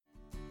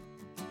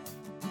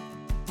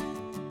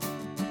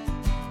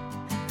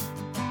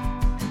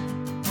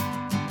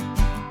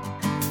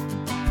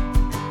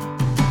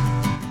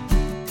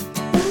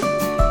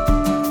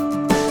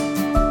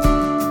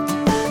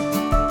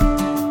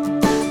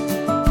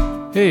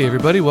Hey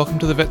everybody, welcome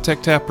to the Vet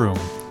Tech Taproom.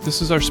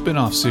 This is our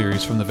spin-off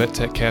series from the Vet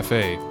Tech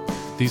Cafe.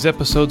 These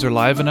episodes are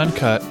live and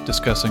uncut,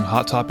 discussing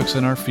hot topics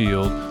in our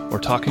field or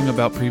talking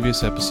about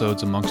previous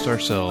episodes amongst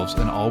ourselves,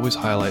 and always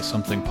highlight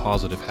something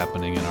positive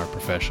happening in our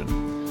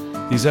profession.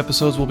 These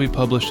episodes will be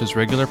published as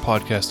regular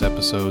podcast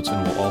episodes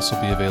and will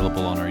also be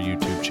available on our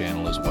YouTube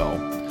channel as well.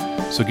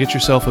 So get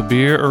yourself a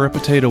beer or a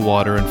potato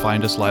water and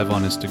find us live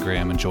on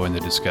Instagram and join the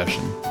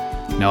discussion.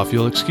 Now if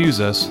you'll excuse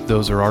us,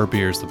 those are our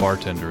beers the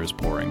bartender is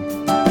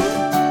pouring.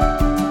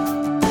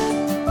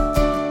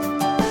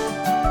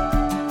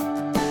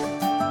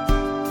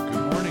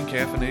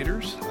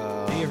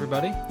 Caffeinators. Hey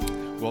everybody.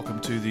 Welcome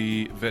to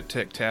the Vet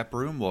Tech Tap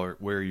Room,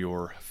 where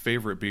your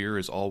favorite beer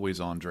is always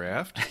on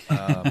draft.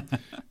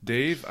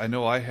 Dave, I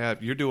know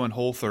you're doing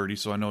Whole30,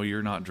 so I know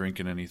you're not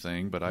drinking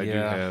anything, but I do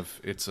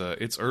have, it's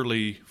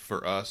early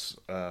for us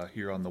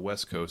here on the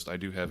West Coast. I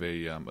do have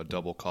a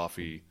double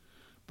coffee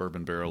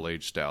bourbon barrel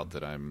aged stout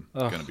that I'm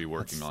going to be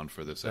working on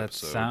for this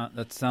episode.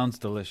 That sounds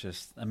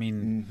delicious. I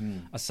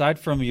mean, aside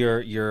from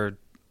your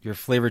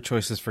flavor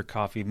choices for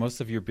coffee, most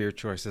of your beer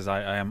choices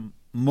I am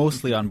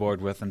mostly on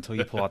board with until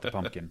you pull out the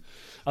pumpkin.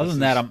 Other than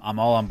that, I'm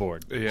all on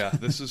board. Yeah,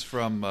 this is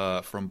from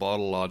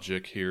Bottle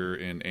Logic here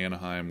in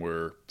Anaheim,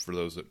 where, for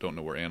those that don't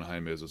know where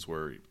Anaheim is, it's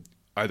where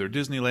either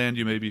Disneyland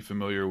you may be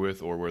familiar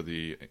with, or where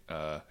the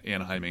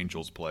Anaheim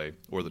Angels play,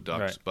 or the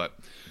Ducks. Right.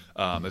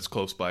 But it's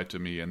close by to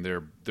me, and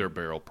their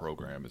barrel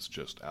program is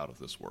just out of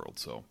this world.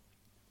 So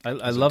I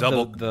love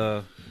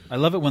I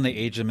love it when they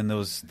age them in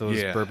those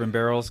bourbon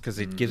barrels, because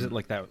it gives it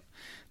like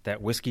that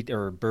whiskey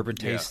or bourbon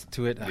taste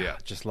to it. Yeah.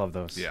 Just love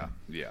those. Yeah.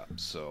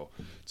 So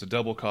it's a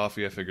double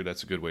coffee. I figured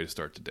that's a good way to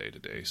start the day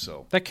today.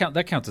 So that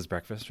counts as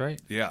breakfast, right?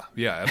 Yeah,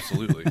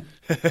 absolutely.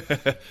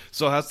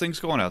 So how's things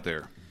going out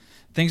there?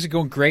 Things are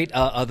going great,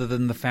 other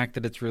than the fact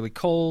that it's really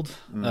cold.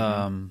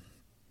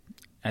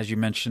 As you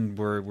mentioned,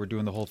 we're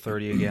doing the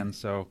Whole30 again,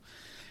 so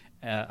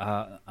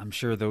I'm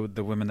sure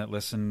the women that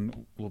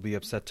listen will be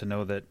upset to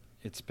know that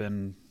it's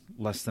been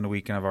less than a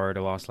week and I've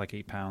already lost like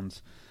 8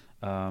 pounds.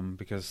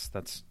 Because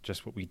that's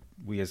just what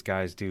we as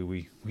guys do.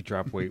 We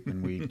drop weight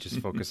when we just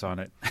focus on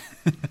it.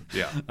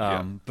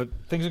 But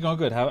things are going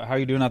good. How are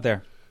you doing out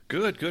there?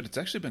 Good. It's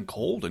actually been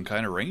cold and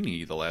kind of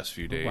rainy the last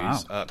few days.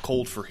 Wow.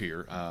 Cold for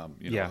here.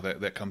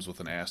 That comes with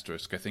an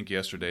asterisk. I think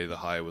yesterday the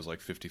high was like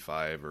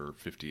 55 or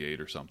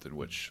 58 or something,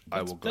 which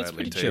I will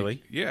gladly take.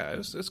 Chilly. Yeah,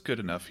 it's good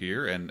enough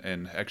here,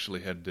 and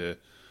actually had to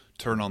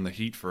turn on the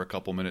heat for a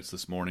couple minutes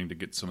this morning to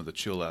get some of the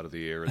chill out of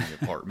the air in the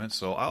apartment.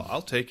 So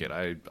I'll take it.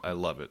 I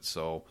love it.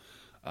 So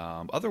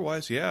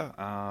otherwise,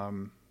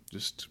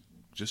 just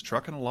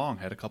trucking along.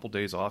 Had a couple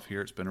days off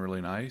here. It's been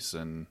really nice,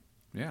 and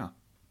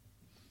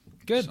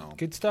Good. So,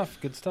 Good stuff.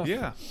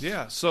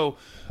 Yeah. So,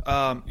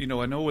 I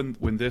know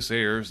when this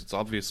airs, it's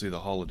obviously the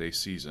holiday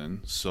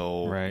season.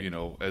 So, right.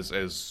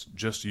 As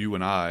just you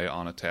and I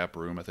on a tap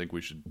room, I think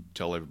we should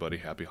tell everybody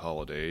happy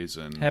holidays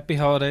and happy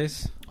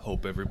holidays.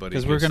 Hope everybody,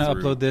 because we're going to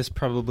upload this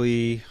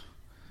probably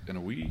in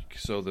a week.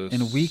 So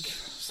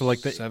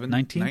like the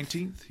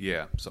 19th?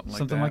 Yeah,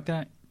 something like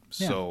that.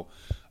 Yeah. So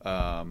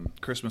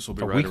Christmas will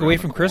be a right week around away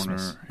the from corner.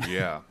 Christmas.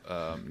 Yeah,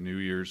 New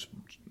Year's,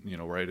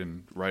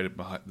 right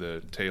behind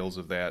the tails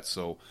of that.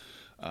 So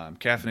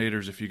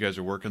caffeinators, if you guys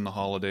are working the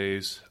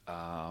holidays,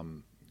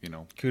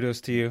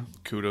 kudos to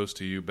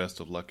you.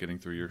 Best of luck getting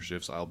through your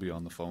shifts. I'll be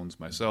on the phones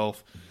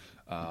myself.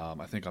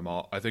 I think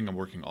I'm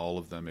working all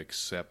of them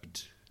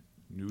except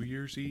New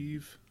Year's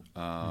Eve.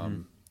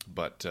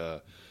 But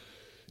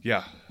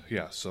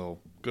so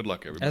good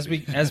luck,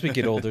 everybody. As we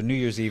get older, New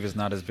Year's Eve is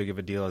not as big of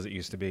a deal as it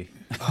used to be.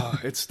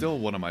 It's still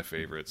one of my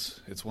favorites.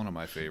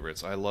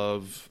 I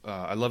love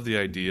the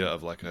idea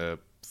of like a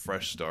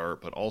fresh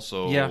start, but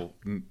also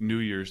New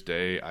Year's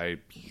Day, I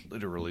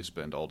literally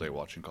spend all day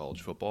watching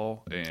college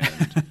football,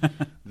 and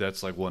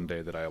that's like one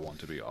day that I want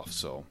to be off.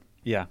 So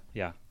yeah.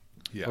 Well,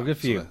 good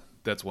for you.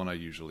 That's one I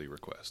usually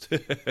request.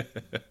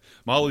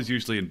 Molly's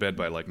usually in bed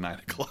by like 9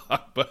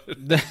 o'clock, but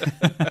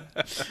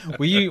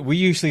we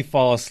usually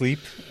fall asleep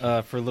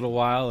for a little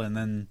while, and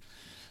then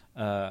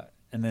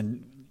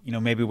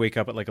maybe wake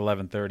up at like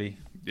 11:30.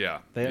 Yeah.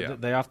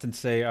 They often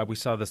say, we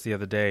saw this the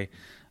other day,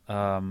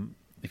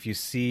 if you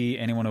see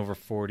anyone over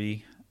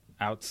 40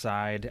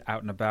 outside,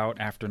 out and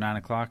about after 9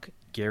 o'clock,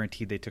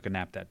 guaranteed they took a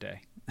nap that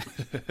day.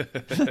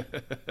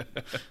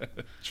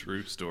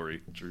 True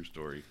story.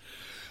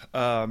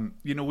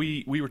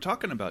 We were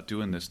talking about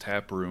doing this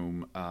tap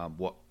room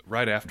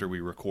right after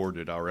we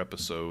recorded our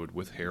episode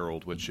with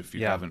Harold, which if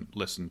you haven't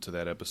listened to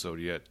that episode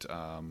yet,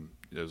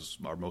 is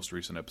our most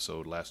recent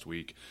episode last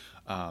week.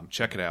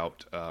 Check it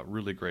out.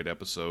 Really great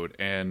episode.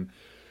 And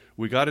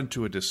we got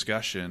into a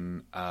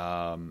discussion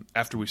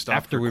after we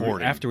stopped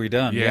recording. After we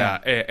done. Yeah.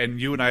 And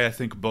you and I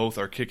think both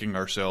are kicking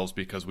ourselves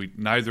because we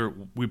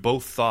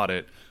both thought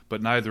it,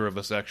 but neither of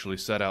us actually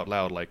said out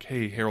loud, like,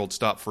 hey, Harold,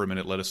 stop for a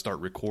minute. Let us start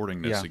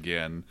recording this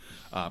again.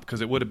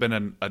 Because it would have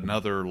been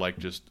another, like,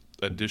 just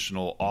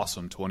additional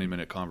awesome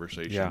 20-minute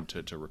conversation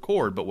to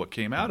record. But what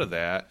came out of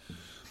that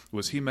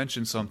was he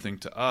mentioned something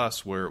to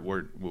us where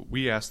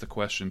we asked the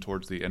question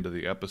towards the end of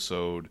the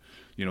episode,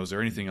 is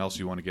there anything else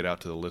you want to get out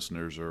to the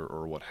listeners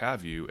or what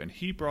have you? And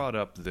he brought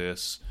up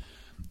this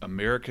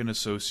American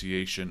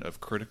Association of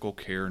Critical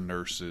Care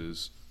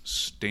Nurses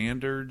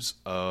Standards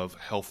of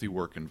Healthy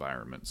Work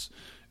Environments.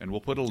 And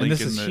we'll put a link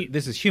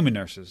this is human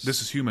nurses.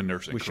 This is human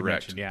nursing,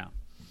 correct. Yeah.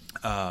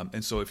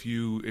 And so if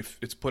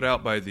it's put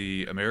out by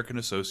the American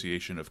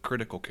Association of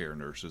Critical Care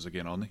Nurses,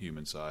 again on the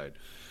human side,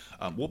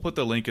 we'll put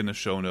the link in the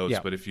show notes.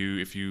 Yeah. But if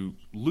you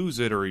lose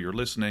it or you're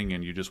listening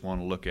and you just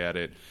want to look at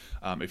it,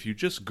 if you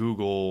just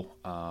Google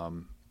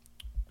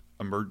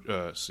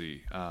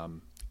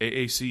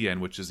AACN,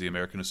 which is the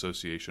American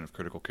Association of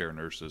Critical Care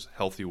Nurses,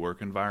 Healthy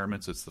Work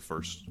Environments, it's the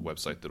first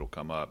website that'll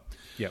come up.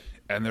 Yep.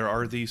 And there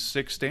are these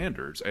 6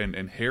 standards,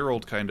 and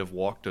Harold kind of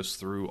walked us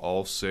through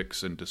all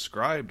 6 and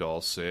described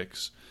all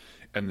 6.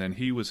 And then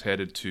he was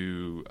headed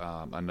to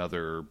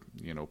another,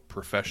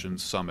 profession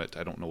summit.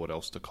 I don't know what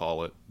else to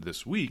call it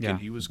this week. Yeah. And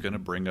he was going to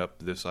bring up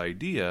this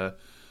idea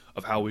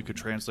of how we could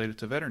translate it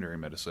to veterinary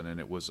medicine. And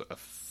it was a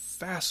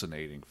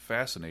fascinating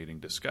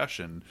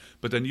discussion.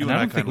 But then you and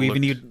I kind of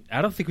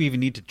I don't think we even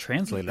need to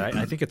translate it.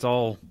 I think it's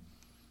all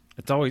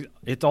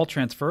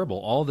transferable.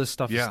 All this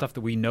stuff is stuff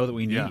that we know that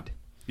we need.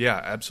 Yeah,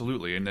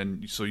 absolutely. And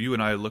then so you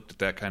and I looked at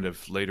that kind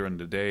of later in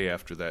the day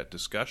after that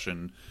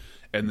discussion.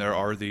 And there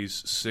are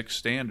these 6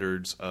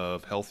 standards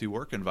of healthy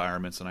work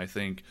environments, and I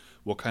think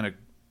we'll kind of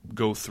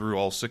go through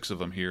all 6 of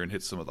them here and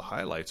hit some of the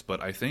highlights.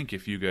 But I think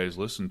if you guys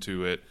listen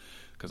to it,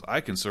 because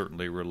I can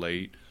certainly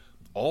relate,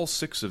 all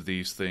 6 of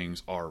these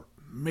things are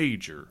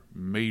major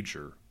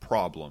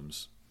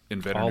problems in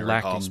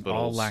veterinary hospitals.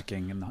 All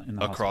lacking in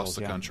the across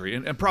the country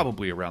and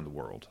probably around the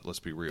world. Let's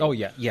be real. Oh,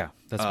 yeah.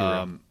 Let's be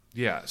real.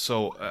 Yeah.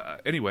 So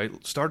anyway,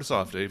 start us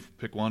off, Dave.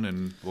 Pick one,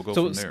 and we'll go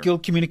from there. So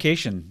skilled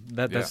communication.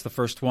 That's the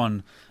first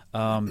one.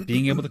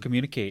 Being able to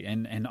communicate,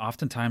 and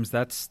oftentimes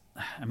that's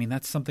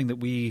something that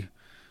we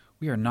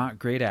are not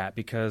great at,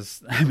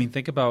 because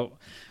think about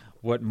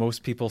what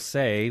most people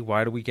say.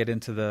 Why do we get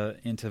into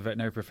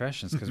veterinary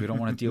professions? Because we don't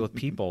want to deal with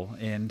people,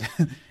 and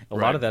a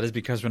lot of that is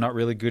because we're not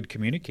really good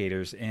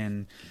communicators.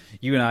 And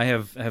you and I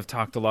have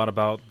talked a lot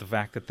about the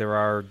fact that there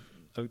are.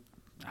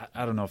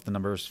 I don't know if the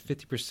number is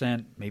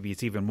 50%, maybe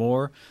it's even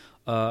more,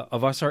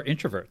 of us are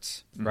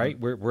introverts, right?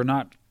 We're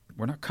not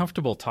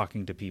comfortable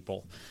talking to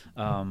people.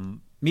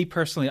 Me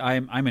personally,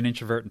 I'm an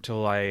introvert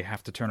until I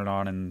have to turn it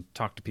on and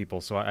talk to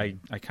people. So I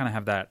kind of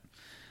have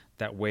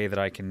that way that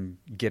I can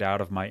get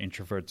out of my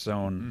introvert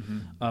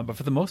zone. But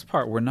for the most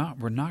part, we're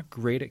not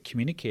great at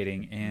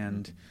communicating.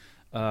 And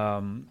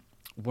one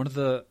of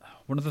the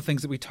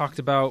things that we talked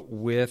about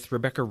with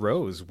Rebecca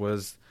Rose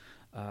was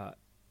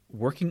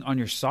working on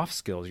your soft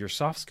skills. Your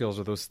soft skills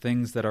are those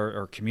things that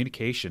are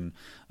communication,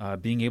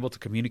 being able to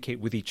communicate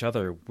with each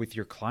other, with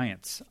your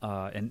clients,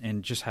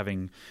 and just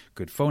having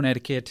good phone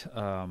etiquette,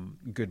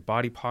 good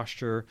body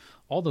posture,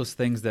 all those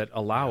things that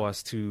allow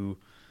us to,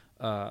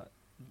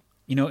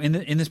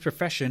 in this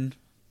profession,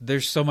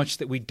 there's so much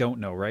that we don't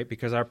know, right?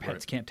 Because our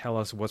pets can't tell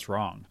us what's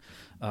wrong.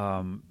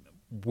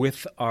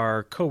 With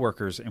our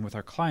coworkers and with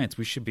our clients,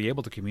 we should be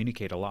able to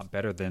communicate a lot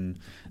better than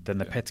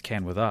the pets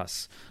can with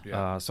us.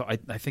 Yeah. So I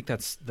think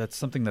that's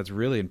something that's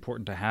really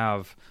important to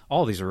have.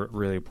 All of these are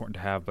really important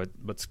to have,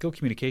 but skill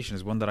communication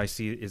is one that I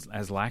see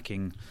as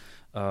lacking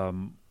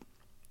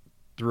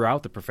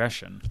throughout the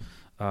profession.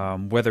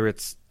 Whether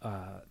it's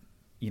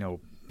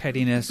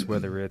pettiness,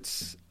 whether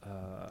it's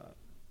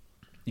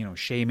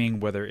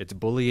shaming, whether it's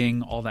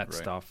bullying, all that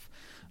stuff.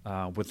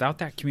 Without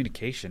that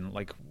communication,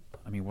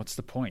 what's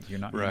the point? You're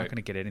not going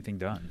to get anything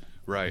done.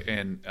 Right.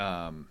 And,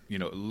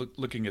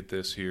 looking at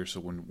this here, so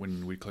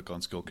when we click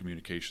on skill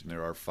communication,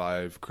 there are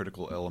 5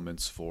 critical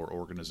elements for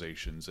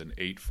organizations and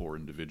 8 for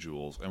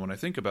individuals. And when I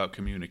think about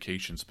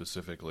communication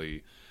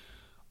specifically,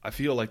 I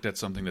feel like that's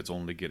something that's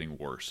only getting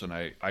worse. And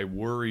I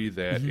worry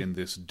that in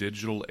this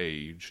digital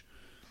age,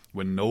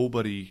 when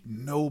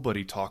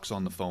nobody talks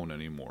on the phone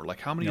anymore,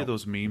 like how many of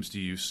those memes do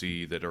you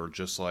see that are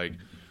just like,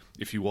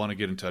 if you want to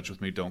get in touch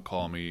with me, don't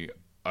call me.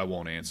 I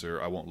won't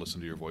answer. I won't listen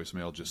to your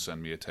voicemail. Just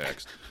send me a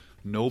text.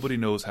 Nobody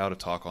knows how to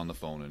talk on the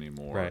phone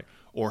anymore,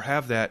 or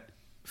have that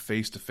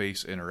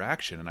face-to-face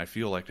interaction. And I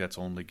feel like that's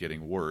only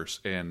getting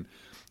worse. And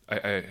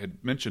I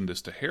had mentioned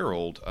this to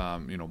Harold.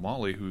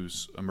 Molly,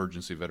 who's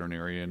emergency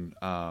veterinarian,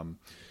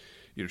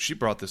 she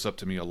brought this up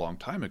to me a long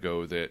time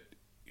ago, that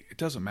it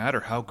doesn't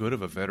matter how good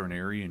of a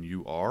veterinarian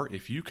you are,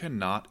 if you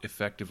cannot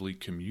effectively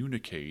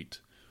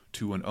communicate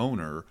to an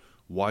owner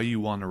why you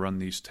want to run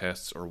these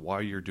tests or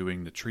why you're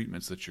doing the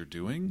treatments that you're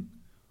doing,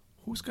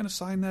 who's going to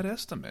sign that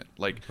estimate?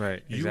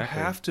 You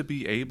have to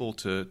be able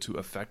to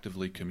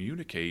effectively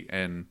communicate.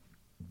 And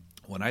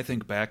when I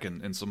think back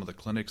in some of the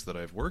clinics that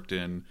I've worked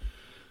in,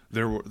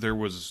 there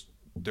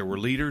were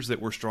leaders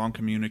that were strong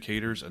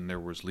communicators, and there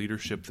was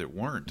leadership that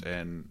weren't.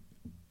 And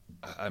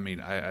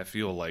I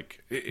feel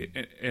like,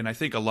 and I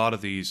think a lot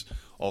of these,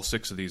 all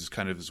 6 of these,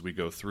 kind of as we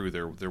go through,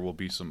 there will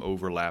be some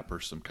overlap or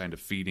some kind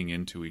of feeding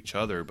into each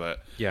other.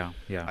 But yeah,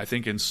 I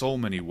think in so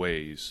many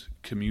ways,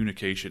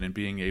 communication and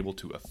being able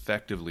to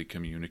effectively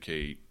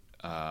communicate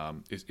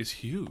is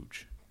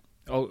huge.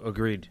 Oh,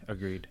 agreed.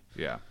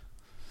 Yeah.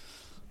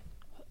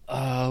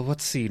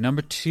 Let's see.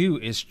 Number 2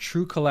 is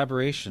true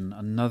collaboration.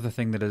 Another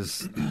thing that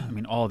is, I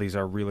mean, all of these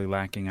are really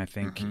lacking, I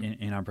think,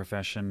 in our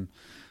profession.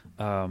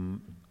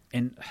 And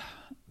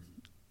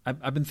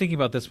I've been thinking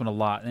about this one a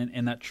lot.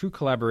 And that true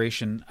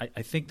collaboration,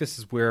 I think this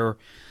is where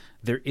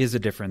there is a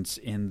difference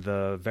in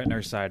the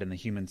veterinary side and the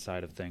human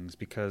side of things,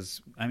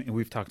 because I mean,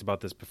 we've talked about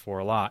this before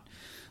a lot.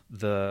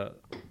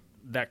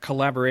 That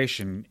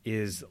collaboration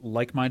is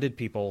like-minded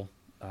people,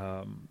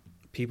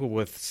 people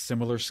with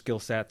similar skill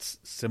sets,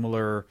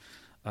 similar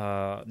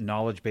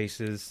knowledge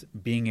bases,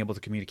 being able to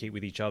communicate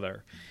with each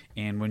other.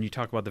 And when you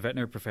talk about the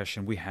veterinary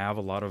profession, we have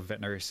a lot of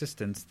veterinary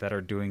assistants that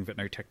are doing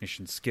veterinary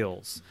technician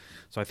skills.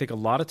 So I think a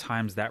lot of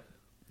times that,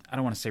 I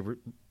don't want to say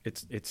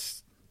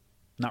it's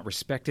not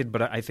respected,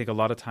 but I think a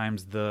lot of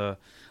times the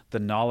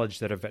knowledge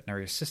that a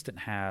veterinary assistant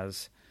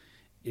has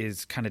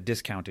is kind of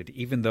discounted,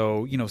 even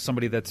though, you know,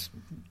 somebody that's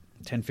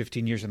 10,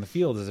 15 years in the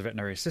field as a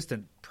veterinary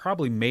assistant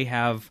probably may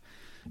have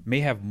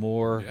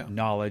more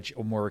knowledge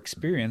or more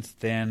experience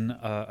than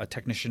a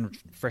technician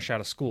fresh out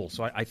of school.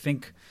 So I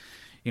think,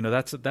 you know,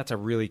 that's a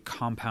really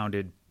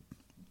compounded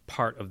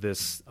part of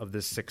this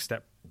 6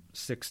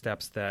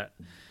 steps that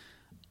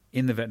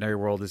in the veterinary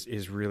world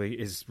is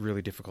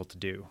really difficult to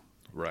do.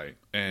 Right.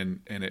 And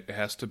it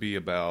has to be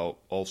about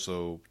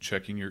also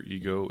checking your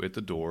ego at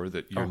the door,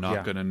 that you're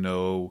not going to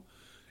know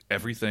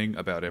everything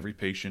about every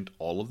patient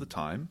all of the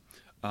time.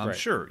 Right.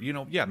 Sure, you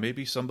know,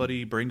 maybe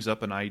somebody brings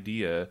up an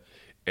idea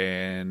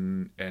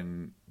and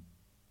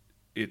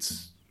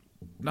it's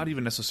not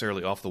even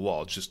necessarily off the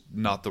wall. It's just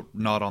not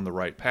on the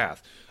right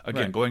path.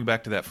 Again, Right. Going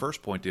back to that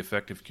first point, the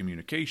effective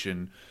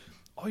communication,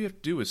 all you have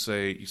to do is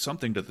say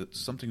something to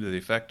the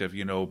effect of,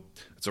 you know,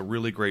 it's a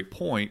really great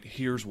point.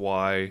 Here's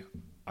why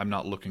I'm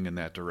not looking in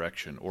that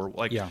direction, or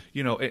like,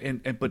 you know,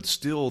 and but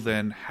still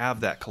then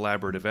have that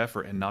collaborative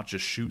effort and not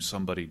just shoot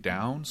somebody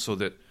down so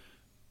that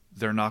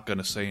they're not going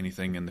to say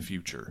anything in the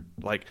future.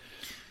 Like,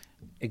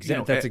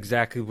 That's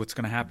exactly what's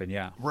going to happen.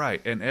 Yeah.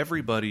 Right. And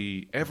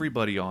everybody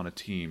on a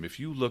team, if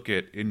you look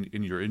at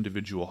in your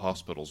individual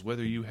hospitals,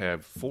 whether you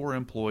have 4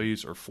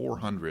 employees or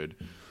 400,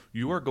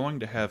 you are going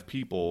to have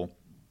people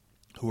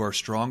who are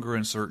stronger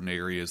in certain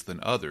areas than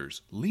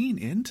others. Lean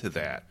into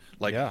that.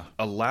 Like,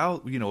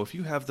 allow, you know, if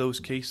you have those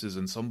cases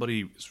and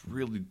somebody is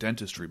really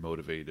dentistry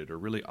motivated or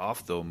really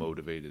ophtho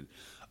motivated,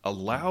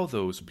 allow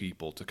those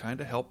people to kind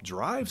of help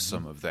drive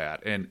some of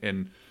that.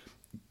 And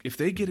if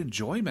they get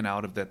enjoyment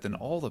out of that, then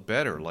all the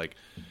better. Like,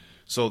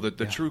 so that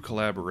the true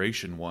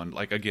collaboration one,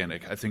 like, again,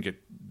 I think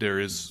there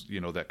is,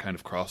 you know, that kind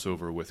of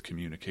crossover with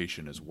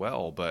communication as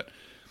well, but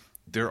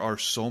there are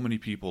so many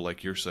people,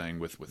 like you're saying,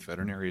 with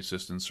veterinary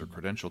assistants or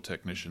credential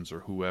technicians or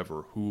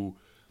whoever, who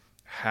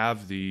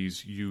have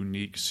these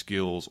unique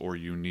skills or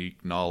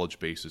unique knowledge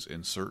bases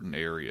in certain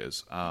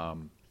areas.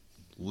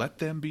 Let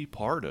them be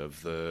part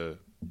of the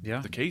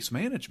case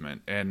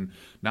management, and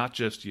not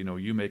just, you know,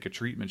 you make a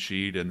treatment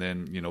sheet and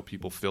then, you know,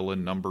 people fill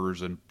in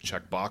numbers and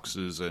check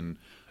boxes and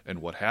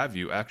what have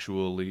you.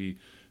 Actually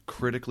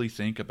critically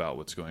think about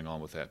what's going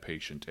on with that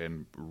patient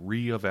and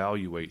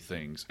reevaluate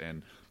things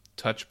and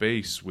touch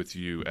base with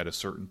you at a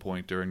certain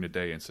point during the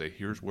day and say,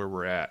 here's where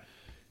we're at.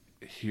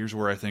 Here's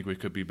where I think we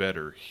could be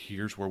better.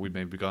 Here's where we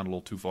maybe gone a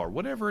little too far.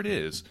 Whatever it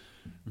is,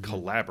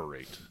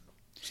 collaborate.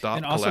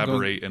 Stop,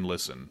 collaborate, and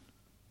listen.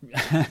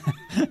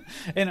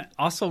 And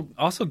also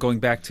going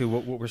back to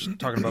what we're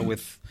talking about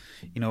with,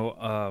 you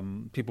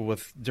know, people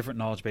with different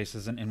knowledge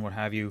bases and what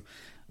have you,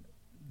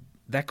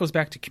 that goes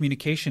back to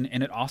communication,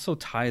 and it also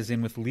ties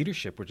in with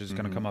leadership, which is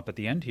going to come up at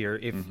the end here.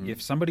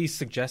 If somebody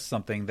suggests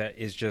something that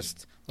is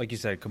just, like you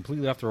said,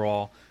 completely off the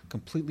wall,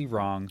 completely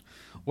wrong,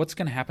 what's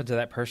going to happen to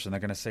that person? They're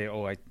going to say,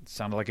 oh, I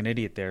sounded like an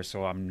idiot there,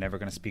 so I'm never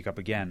going to speak up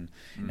again.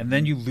 And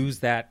then you lose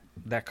that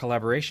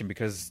collaboration,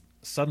 because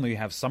suddenly you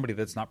have somebody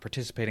that's not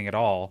participating at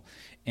all.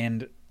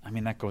 And I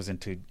mean, that goes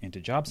into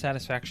job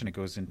satisfaction. It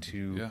goes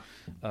into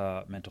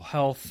mental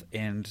health,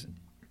 and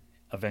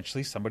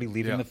eventually somebody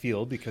leaving the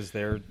field because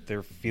they're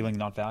feeling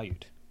not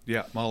valued.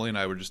 Yeah, Molly and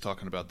I were just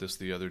talking about this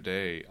the other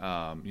day.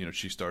 You know,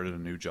 she started a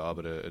new job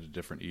at a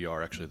different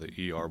ER, actually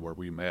the ER where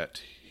we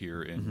met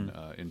here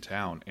in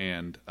town,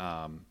 and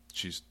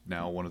she's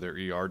now one of their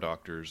ER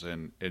doctors.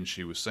 And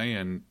she was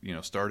saying, you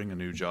know, starting a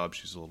new job,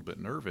 she's a little bit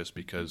nervous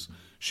because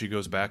she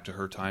goes back to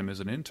her time as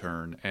an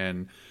intern,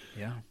 and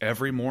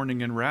every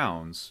morning in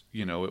rounds,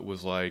 you know, it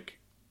was like,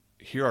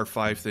 here are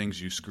 5 things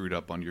you screwed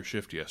up on your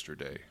shift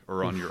yesterday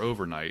or on your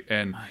overnight.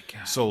 And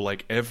so,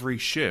 like, every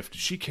shift,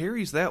 she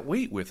carries that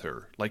weight with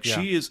her. Like,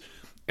 she is,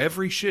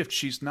 every shift,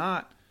 she's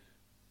not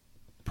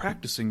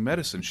practicing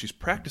medicine. She's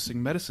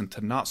practicing medicine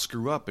to not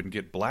screw up and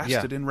get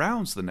blasted in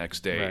rounds the next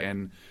day. Right.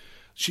 And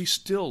she's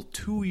still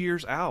 2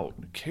 years out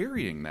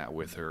carrying that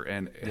with her.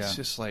 And it's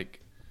just like,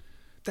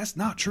 that's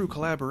not true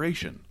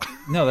collaboration.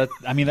 No,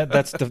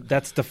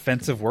 that's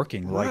defensive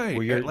working. Right.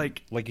 Where you're,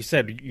 like you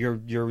said,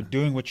 you're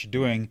doing what you're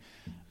doing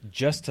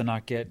just to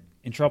not get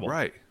in trouble.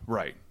 Right.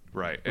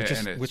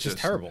 Which is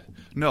terrible.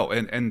 No,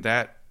 and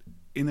that,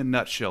 in a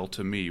nutshell,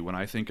 to me, when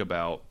I think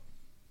about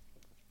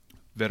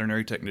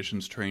veterinary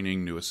technicians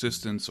training new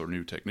assistants or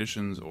new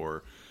technicians,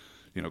 or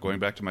going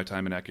back to my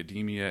time in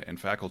academia and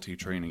faculty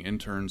training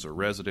interns or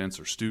residents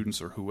or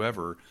students or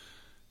whoever,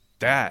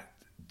 that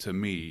to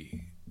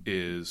me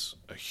is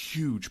a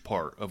huge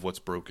part of what's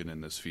broken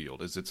in this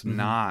field. Is it's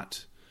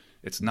not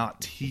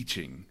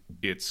teaching.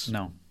 It's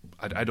no.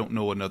 I don't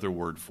know another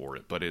word for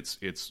it, but it's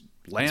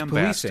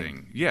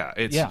lambasting.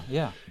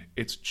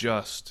 It's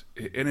just,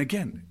 and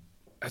again,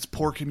 that's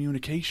poor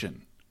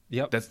communication.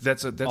 Yep.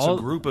 That's a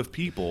group of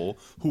people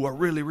who are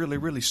really, really,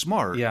 really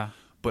smart. Yeah.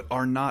 But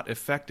are not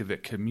effective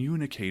at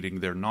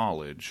communicating their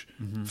knowledge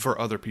for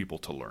other people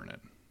to learn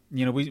it.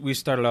 We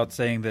started out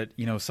saying that,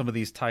 some of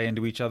these tie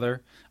into each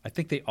other. I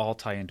think they all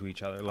tie into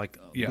each other. Like,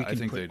 we can I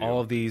think put they do. all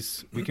of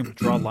these, we can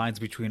draw lines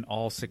between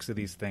all 6 of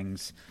these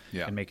things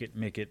and make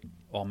it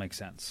all make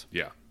sense.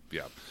 Yeah,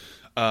 yeah.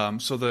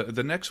 So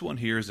the next one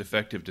here is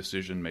effective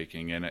decision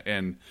making,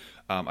 and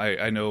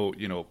I know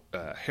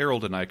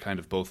Harold and I kind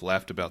of both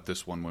laughed about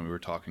this one when we were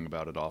talking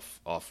about it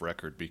off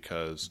record,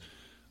 because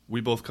we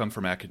both come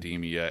from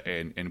academia,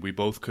 and we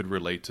both could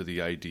relate to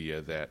the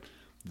idea that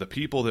the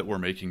people that were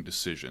making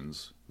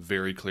decisions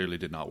very clearly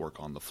did not work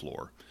on the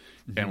floor.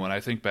 Mm-hmm. And when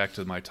I think back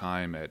to my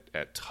time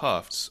at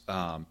Tufts,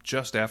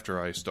 just after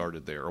I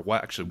started there, or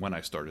actually when I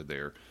started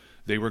there,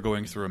 they were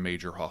going through a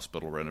major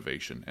hospital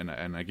renovation. And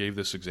I gave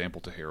this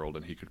example to Harold,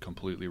 and he could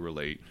completely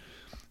relate,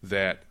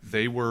 that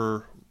they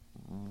were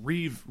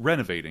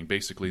renovating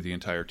basically the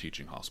entire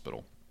teaching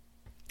hospital.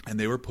 And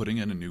they were putting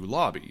in a new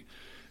lobby.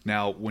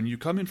 Now, when you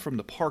come in from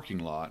the parking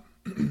lot,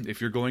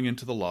 if you're going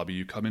into the lobby,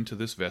 you come into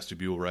this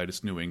vestibule, right?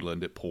 It's New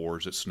England, it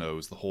pours, it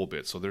snows, the whole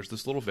bit. So there's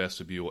this little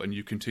vestibule, and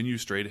you continue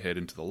straight ahead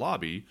into the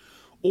lobby,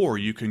 or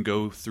you can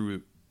go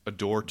through a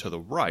door to the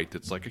right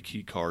that's like a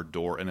key card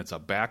door, and it's a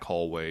back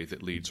hallway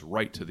that leads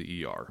right to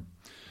the ER.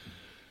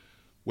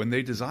 When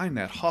they designed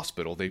that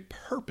hospital, they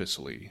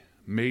purposely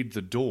made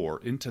the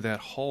door into that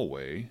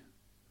hallway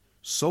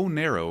so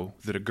narrow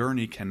that a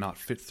gurney cannot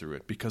fit through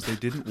it, because they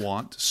didn't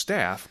want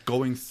staff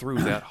going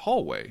through that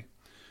hallway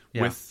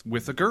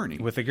with a gurney.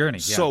 With a gurney,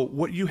 yeah. So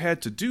what you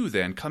had to do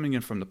then, coming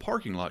in from the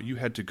parking lot, you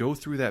had to go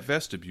through that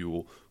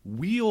vestibule,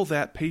 wheel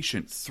that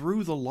patient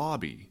through the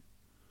lobby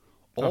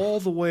all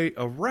the way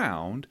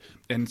around,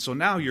 and so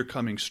now you're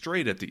coming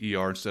straight at the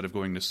ER instead of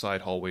going the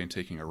side hallway and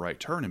taking a right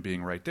turn and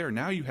being right there.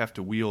 Now you have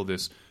to wheel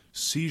this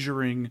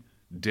seizuring,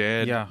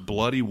 dead,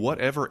 bloody,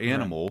 whatever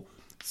animal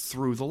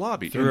through the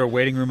lobby. Through a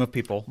waiting room of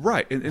people.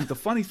 Right. And the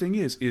funny thing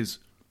is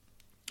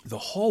the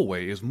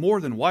hallway is more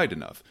than wide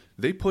enough.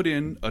 They put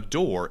in a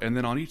door, and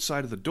then on each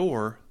side of the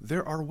door,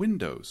 there are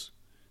windows.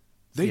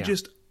 They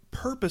just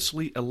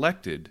purposely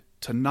elected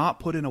to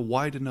not put in a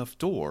wide enough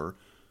door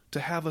to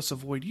have us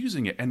avoid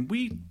using it. And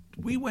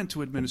we went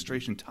to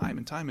administration time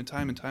and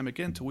time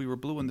again till we were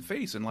blue in the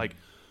face and like,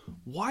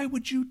 why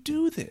would you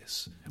do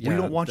this? We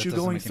don't want you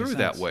going through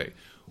that way.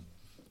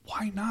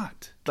 Why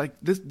not? Like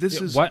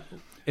this is what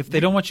if they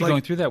don't want you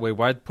going through that way?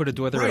 Why put a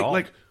door there at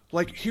all?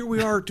 Like here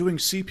we are doing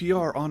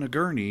CPR on a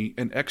gurney,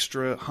 an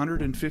extra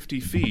 150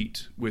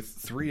 feet with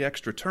 3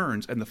 extra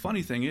turns. And the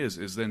funny thing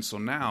is then so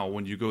now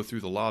when you go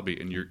through the lobby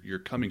and you're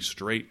coming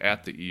straight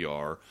at the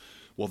ER,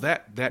 well,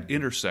 that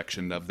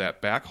intersection of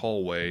that back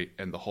hallway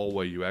and the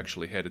hallway you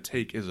actually had to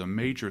take is a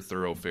major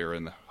thoroughfare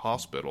in the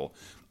hospital.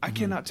 I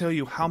cannot tell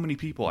you how many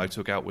people I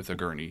took out with a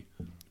gurney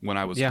when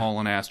I was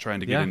hauling ass trying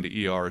to get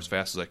into ER as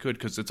fast as I could,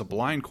 because it's a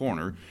blind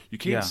corner. You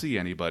can't see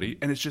anybody.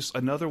 And it's just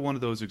another one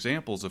of those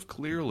examples of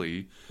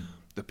clearly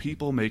the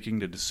people making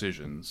the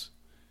decisions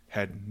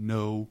had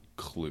no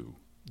clue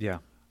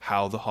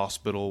how the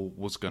hospital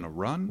was going to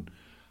run,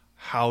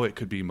 how it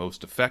could be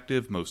most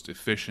effective, most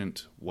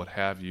efficient, what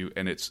have you.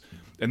 And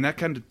that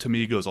kind of, to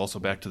me, goes also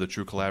back to the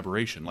true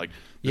collaboration. Like,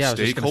 the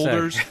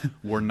stakeholders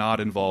were not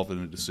involved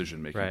in the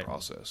decision-making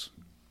process.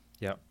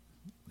 Yeah.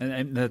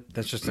 And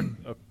that's just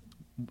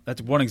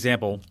that's one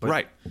example.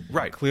 But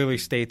right. Clearly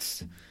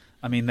states,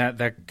 I mean,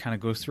 that kind of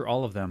goes through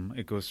all of them.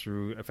 It goes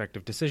through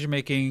effective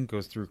decision-making,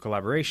 goes through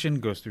collaboration,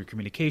 goes through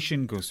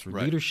communication, goes through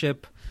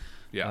leadership.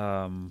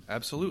 Yeah,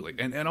 absolutely.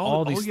 And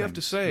all you have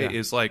to say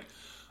is like,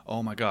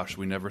 oh my gosh,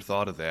 we never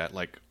thought of that.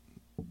 Like,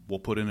 we'll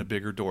put in a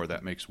bigger door.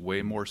 That makes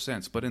way more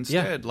sense. But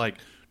instead, like,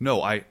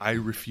 no, I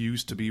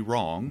refuse to be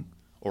wrong.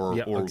 Or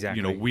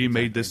we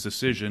made this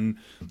decision.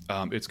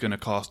 It's going to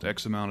cost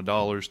X amount of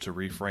dollars to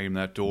reframe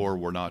that door.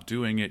 We're not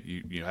doing it.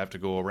 You have to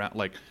go around.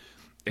 Like,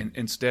 and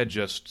instead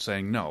just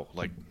saying no.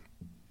 Like,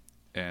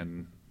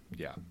 and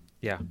yeah,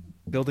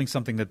 building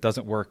something that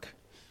doesn't work.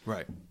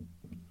 Right.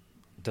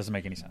 Doesn't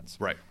make any sense.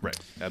 Right.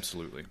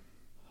 Absolutely.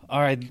 All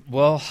right.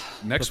 Well,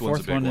 next the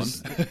fourth one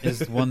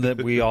is one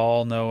that we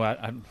all know.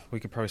 We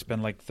could probably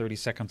spend like 30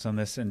 seconds on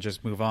this and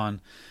just move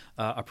on.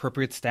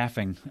 Appropriate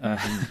staffing.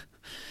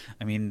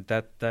 I mean,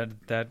 that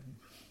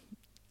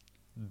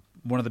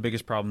one of the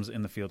biggest problems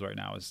in the field right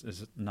now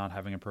is not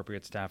having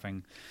appropriate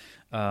staffing.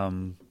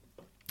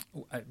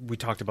 We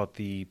talked about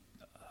the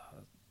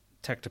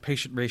tech to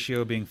patient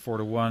ratio being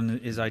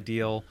 4-to-1 is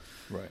ideal.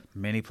 Right.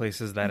 Many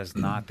places that is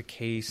not the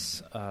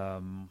case.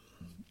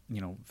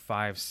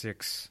 5,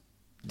 6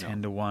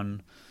 10 to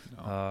 1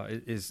 No.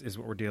 is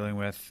what we're dealing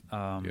with.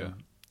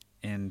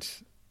 And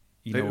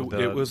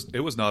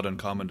it was not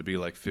uncommon to be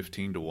like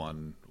 15 to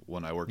 1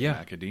 when I worked in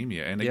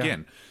academia. And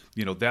again,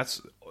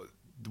 that's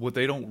what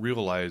they don't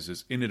realize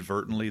is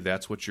inadvertently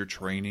that's what you're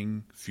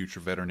training future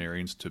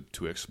veterinarians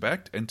to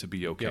expect and to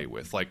be okay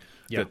with. Like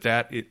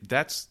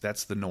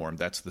that's the norm,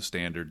 that's the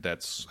standard,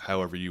 that's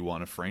however you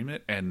want to frame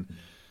it, and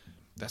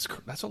that's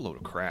a load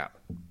of crap.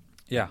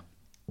 Yeah.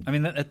 I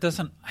mean, that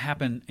doesn't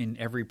happen in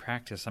every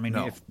practice. I mean,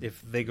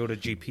 if they go to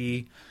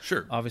GP,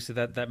 sure, obviously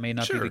that may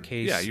not be the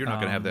case. Yeah, you're not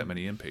going to have that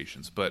many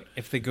inpatients. But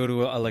if they go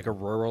to a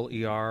rural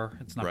ER,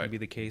 it's not going to be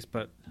the case.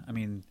 But, I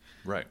mean,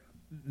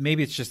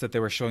 maybe it's just that they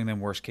were showing them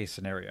worst case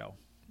scenario.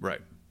 Right.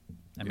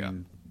 I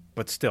mean,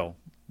 but still,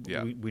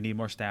 we need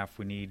more staff.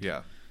 We need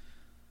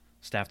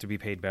staff to be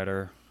paid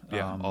better.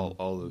 Yeah,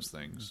 all those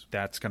things.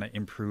 That's going to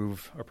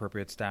improve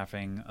appropriate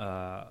staffing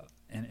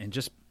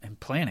and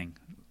planning.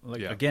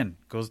 Again,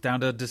 goes down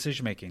to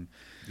decision making.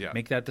 Yeah.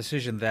 Make that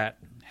decision that,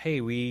 hey,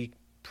 we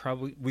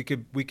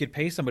could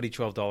pay somebody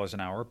 $12 an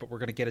hour, but we're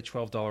going to get a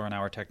 $12 an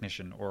hour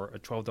technician or a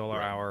 $12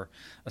 hour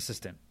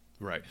assistant.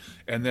 Right.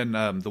 And then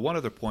the one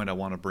other point I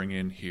want to bring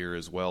in here,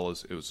 as well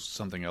as it was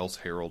something else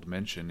Harold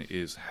mentioned,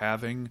 is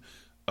having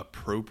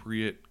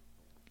appropriate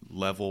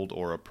leveled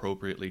or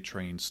appropriately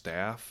trained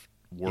staff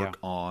work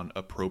on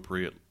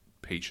appropriate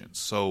patients.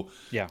 So,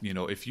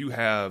 if you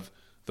have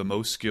the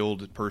most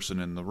skilled person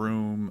in the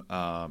room,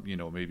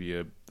 maybe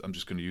I'm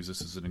just going to use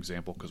this as an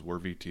example because we're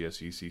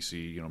VTS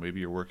ECC, maybe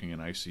you're working in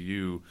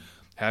ICU,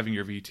 having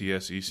your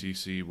VTS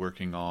ECC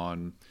working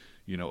on,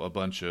 a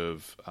bunch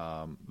of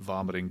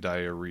vomiting,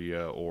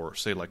 diarrhea, or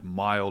say like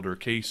milder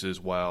cases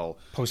while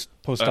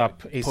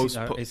post-op ACL.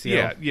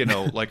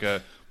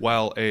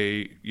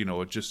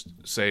 Just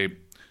say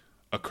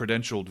a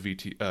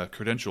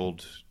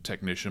credentialed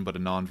technician, but a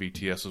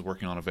non-VTS is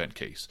working on a vent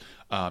case.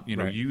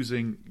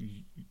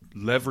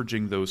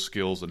 Leveraging those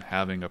skills and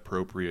having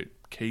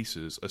appropriate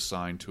cases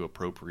assigned to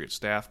appropriate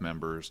staff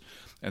members.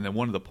 And then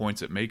one of the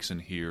points it makes in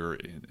here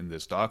in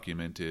this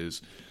document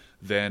is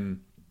then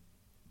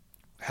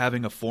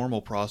having a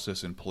formal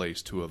process in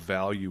place to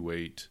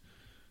evaluate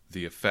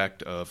the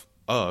effect of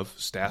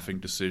staffing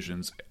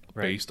decisions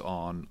based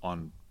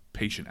on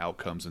patient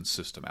outcomes and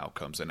system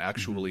outcomes, and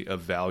actually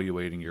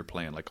evaluating your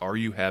plan. Like, are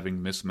you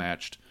having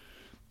mismatched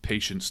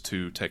patients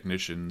to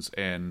technicians?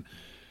 And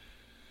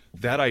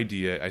that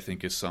idea, I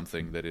think, is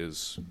something that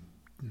is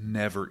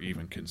never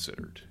even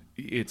considered.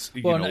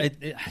 I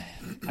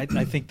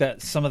think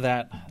that some of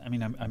that, I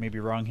mean, I may be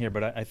wrong here,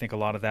 but I think a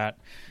lot of that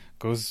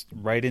goes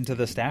right into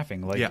the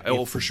staffing.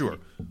 For sure.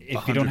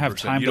 If you don't have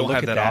time to look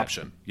at that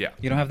option, you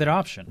don't have that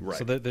option. Right.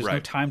 So there's no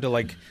time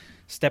to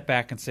step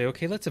back and say,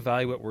 okay, let's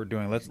evaluate what we're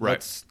doing.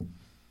 Let's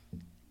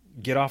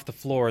get off the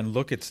floor and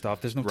look at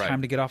stuff. There's no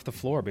time to get off the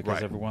floor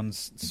because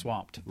everyone's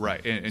swamped.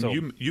 Right.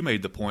 And you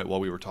made the point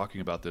while we were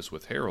talking about this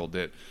with Harold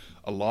that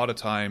a lot of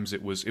times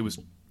it was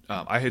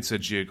I had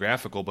said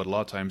geographical, but a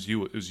lot of times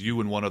it was you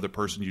and one other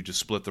person. You just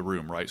split the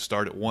room, right?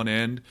 Start at one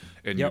end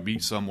and you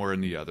meet somewhere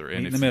in the other.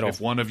 And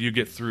if one of you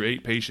get through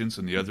 8 patients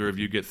and the other of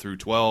you get through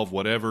 12,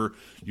 whatever,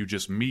 you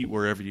just meet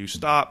wherever you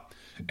stop.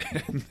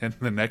 And then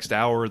the next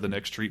hour, the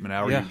next treatment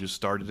hour, you just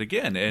start it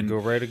again and go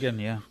right again.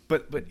 Yeah.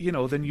 But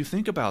then you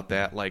think about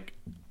that, like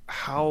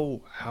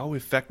how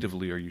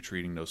effectively are you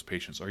treating those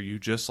patients? Are you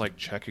just like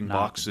checking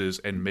boxes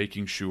and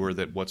making sure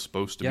that what's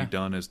supposed to be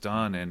done is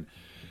done? And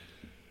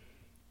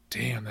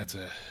damn,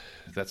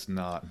 that's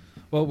not.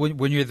 Well,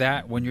 when you're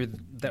that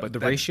the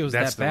ratio's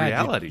that bad,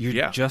 reality.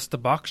 You're just a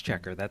box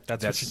checker. That's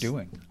what you're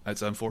doing.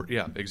 That's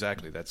Yeah,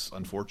 exactly. That's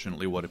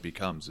unfortunately what it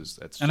becomes.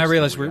 And I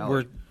realize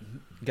we're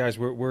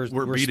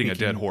beating a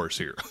dead horse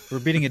here. We're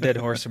beating a dead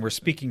horse, and we're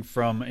speaking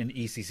from an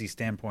ECC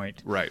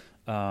standpoint, right?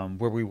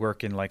 Where we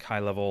work in like high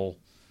level,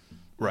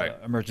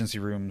 emergency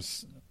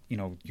rooms.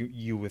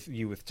 You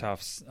with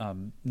toughs.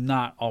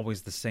 Not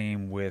always the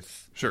same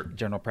with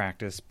general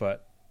practice,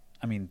 but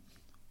I mean,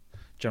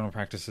 general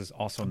practices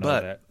also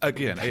know that.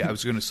 Again, I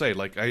was going to say,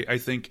 like, I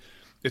think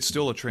it's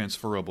still a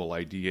transferable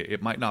idea.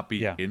 It might not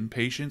be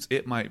inpatients.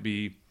 It might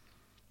be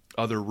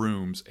other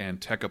rooms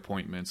and tech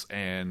appointments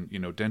and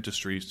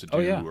dentistries to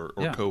do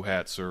or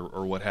cohats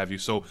or what have you.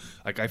 So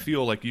like I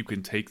feel like you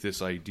can take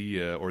this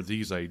idea or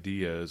these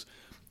ideas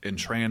and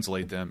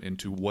translate them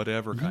into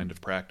whatever kind of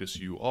practice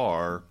you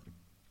are,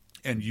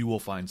 and you will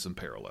find some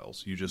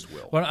parallels. You just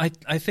will. Well,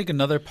 I think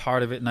another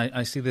part of it, and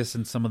I see this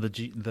in some of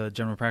the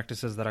general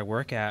practices that I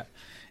work at,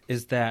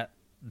 is that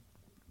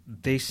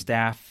they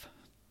staff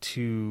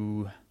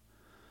to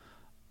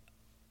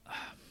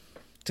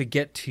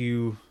get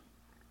to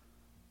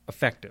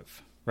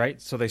effective,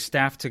 right? So they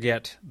staff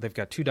they've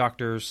got 2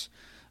 doctors,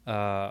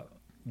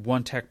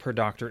 1 tech per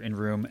doctor in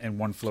room, and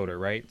 1 floater,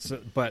 right? So,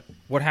 but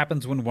what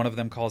happens when one of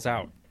them calls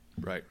out?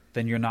 Right.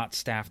 Then you're not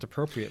staffed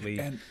appropriately,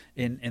 and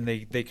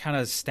they kind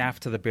of staff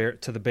to the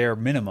bare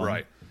minimum,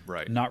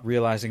 right. Not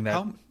realizing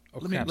that.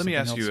 Let me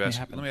ask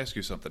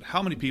you something.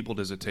 How many people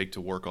does it take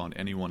to work on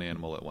any one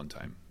animal at one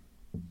time?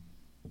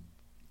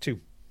 2.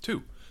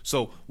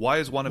 So why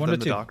is one of them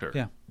the doctor?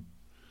 Yeah.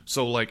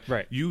 So like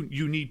Right.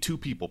 you need 2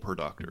 people per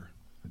doctor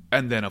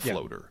and then a Yeah.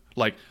 floater.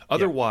 Like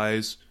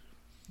otherwise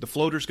the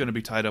floater's going to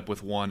be tied up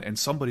with one and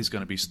somebody's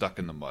going to be stuck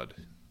in the mud.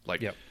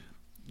 Like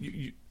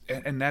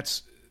and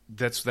that's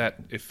that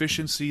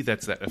efficiency,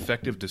 that's that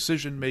effective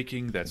decision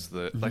making, that's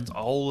that's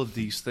all of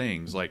these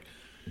things. Like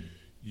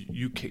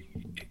you can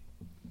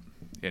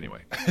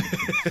anyway.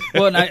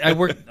 Well, and I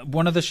worked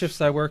one of the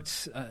shifts I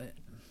worked.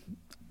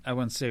 I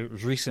wouldn't say it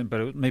was recent, but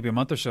it was maybe a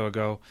month or so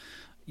ago.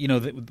 You know,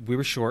 we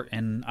were short,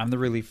 and I'm the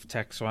relief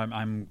tech, so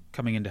I'm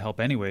coming in to help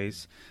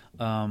anyways.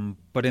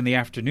 But in the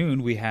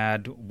afternoon, we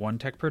had 1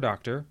 tech per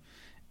doctor,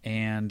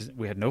 and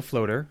we had no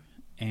floater,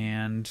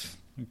 and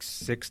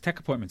 6 tech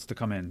appointments to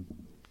come in.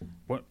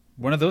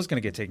 When are those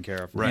going to get taken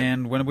care of? Right.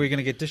 And when are we going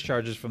to get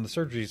discharges from the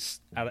surgeries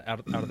out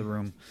of the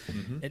room?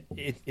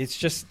 It's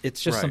just Right.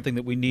 something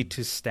that we need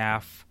to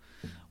staff.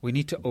 We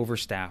need to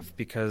overstaff,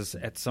 because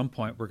at some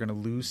point we're going to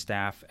lose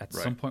staff. At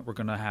some point we're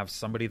going to have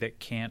somebody that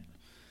can't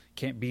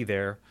be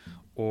there.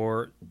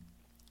 Or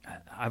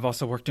I've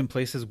also worked in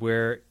places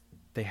where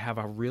they have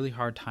a really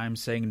hard time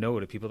saying no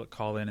to people that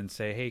call in and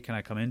say, "Hey, can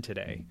I come in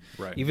today?"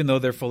 Right. Even though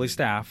they're fully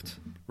staffed.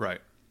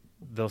 Right.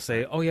 They'll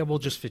say, "Oh yeah, we'll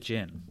just fit you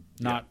in."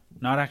 Not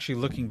actually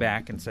looking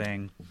back and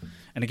saying,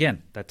 and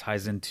again, that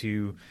ties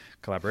into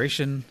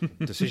collaboration,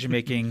 decision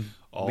making,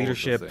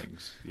 leadership, the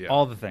things. Yeah.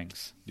 all the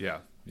things. Yeah.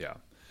 Yeah.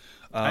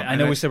 I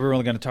know we said we were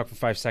only going to talk for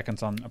 5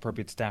 seconds on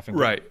appropriate staffing.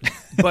 Right.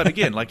 But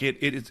again, like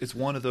it's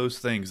one of those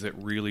things that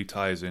really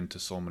ties into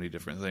so many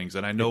different things.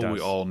 And I know we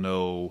all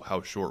know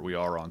how short we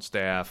are on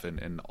staff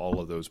and all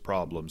of those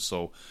problems.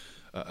 So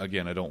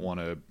again, I don't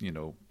want to,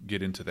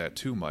 get into that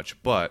too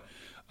much, but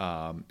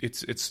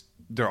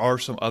there are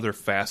some other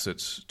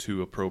facets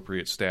to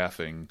appropriate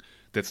staffing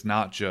that's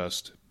not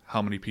just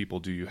how many people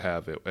do you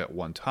have at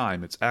one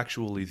time. It's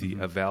actually the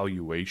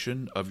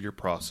evaluation of your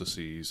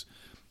processes,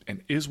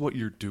 and is what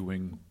you're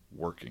doing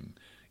working?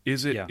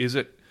 Is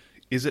it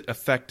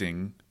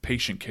affecting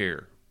patient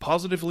care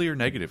positively or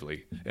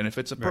negatively? And if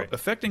it's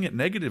affecting it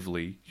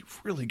negatively,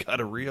 you've really got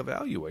to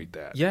reevaluate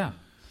that. Yeah.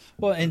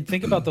 Well, and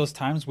think about those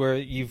times where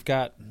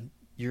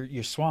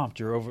you're swamped,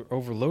 you're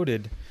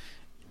overloaded.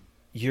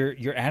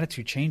 Your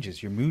attitude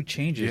changes, your mood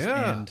changes.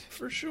 Yeah, and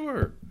for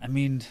sure. I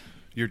mean,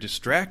 you're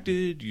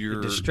distracted.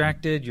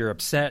 You're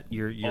upset.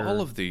 You're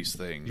all of these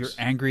things.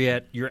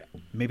 You're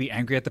maybe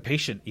angry at the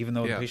patient, even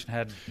though the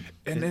patient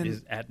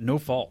is at no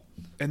fault.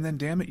 And then,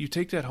 damn it, you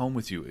take that home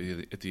with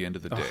you at the end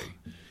of the day.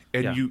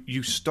 And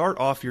you start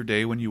off your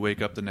day when you wake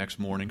up the next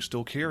morning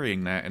still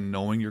carrying that and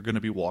knowing you're going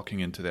to be walking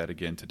into that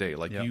again today.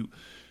 Like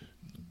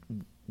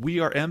we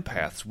are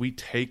empaths. We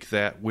take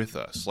that with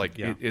us. Like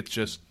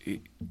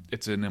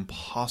it's an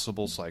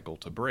impossible cycle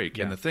to break.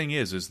 Yeah. And the thing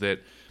is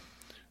that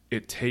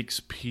it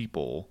takes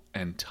people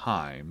and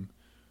time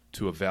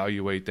to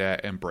evaluate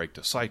that and break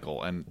the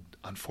cycle. And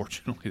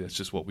unfortunately, that's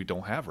just what we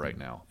don't have right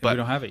now. But we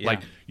don't have it. Yeah.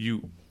 Like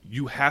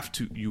you have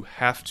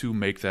to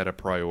make that a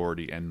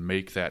priority and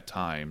make that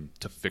time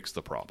to fix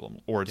the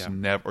problem, or it's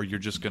or you're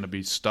just going to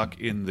be stuck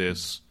in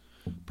this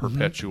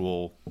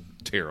perpetual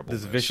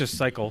terribleness. This vicious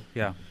cycle.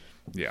 Yeah.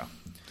 Yeah.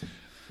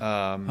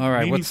 All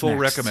right. Meaningful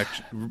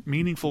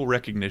meaningful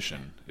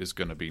recognition is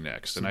going to be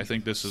next, and I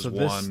think this is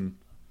one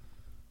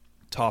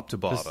top to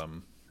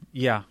bottom.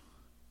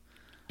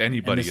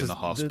 Anybody in the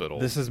hospital.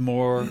 This is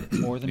more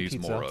than needs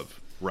pizza. more of.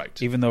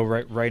 Right. Even though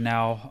right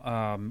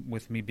now,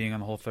 with me being on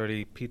the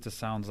Whole30, pizza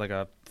sounds like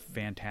a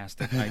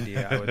fantastic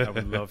idea. I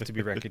would love to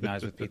be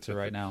recognized with pizza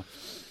right now.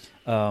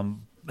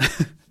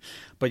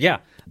 But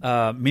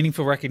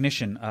meaningful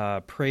recognition,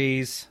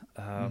 praise,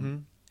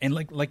 and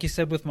like you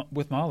said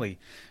with Molly,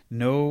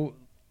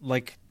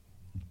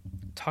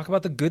 talk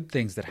about the good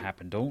things that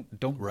happen.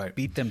 Don't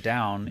beat them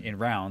down in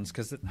rounds,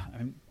 because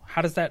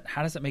how does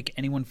that make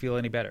anyone feel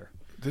any better?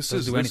 This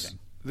is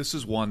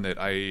one that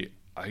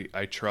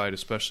I tried,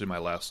 especially my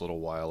last little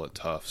while at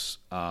Tufts,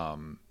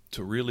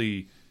 to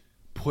really not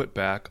put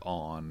back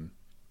on,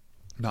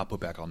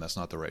 that's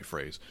not the right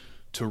phrase,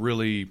 to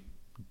really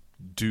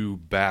do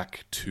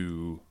back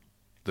to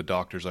the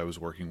doctors I was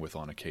working with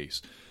on a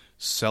case.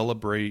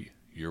 Celebrate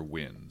your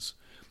wins.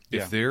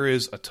 If there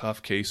is a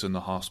tough case in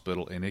the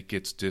hospital and it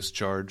gets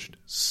discharged,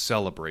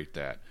 celebrate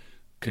that.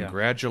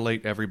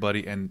 Congratulate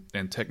everybody and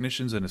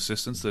technicians and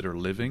assistants that are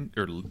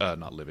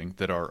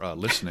that are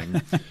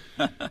listening.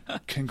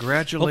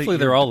 Congratulate. Hopefully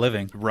they're all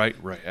living. Right,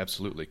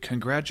 absolutely.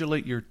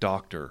 Congratulate your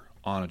doctor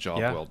on a job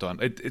well done.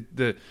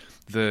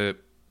 The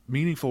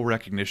meaningful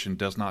recognition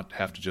does not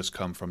have to just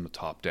come from the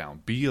top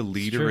down. Be a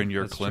leader in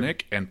your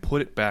clinic and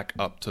put it back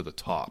up to the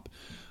top.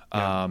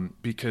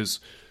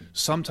 Because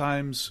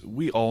sometimes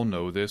we all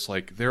know this,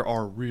 like there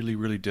are really,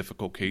 really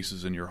difficult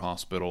cases in your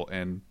hospital,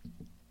 and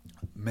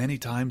many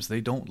times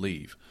they don't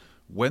leave.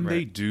 When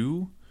they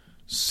do,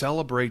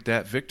 celebrate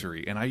that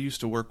victory. And I used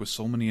to work with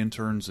so many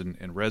interns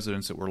and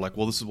residents that were like,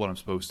 well, this is what I'm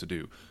supposed to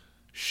do.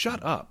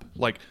 Shut up.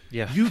 Like,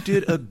 you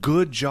did a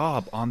good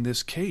job on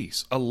this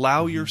case.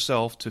 Allow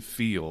yourself to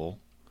feel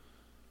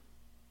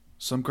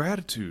some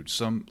gratitude,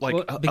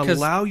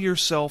 allow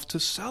yourself to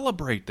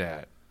celebrate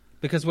that.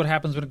 because what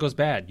happens when it goes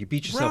bad? You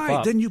beat yourself right,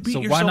 up. then you beat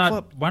so yourself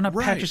up. Why not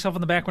right. pat yourself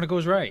on the back when it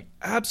goes right?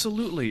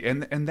 Absolutely,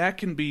 and that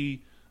can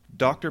be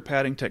doctor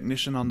patting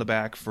technician on the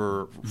back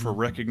for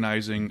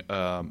recognizing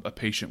a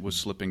patient was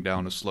slipping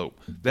down a slope.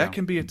 That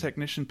can be a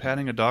technician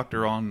patting a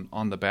doctor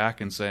on the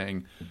back and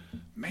saying,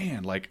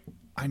 "Man, like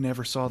I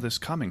never saw this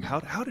coming.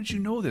 How did you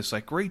know this?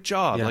 Like great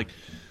job." Yeah. Like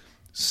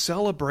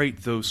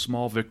celebrate those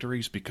small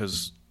victories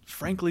because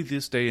frankly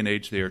this day and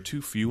age they are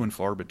too few and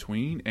far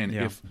between,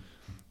 and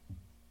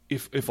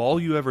if all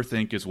you ever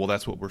think is, well,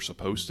 that's what we're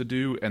supposed to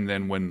do, and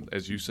then when,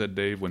 as you said,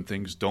 Dave, when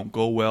things don't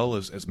go well,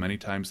 as many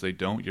times they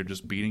don't, you're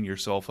just beating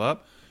yourself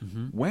up,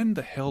 when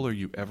the hell are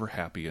you ever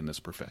happy in this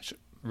profession?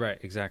 Right,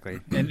 exactly.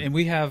 And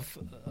we have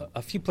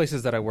a few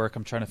places that I work.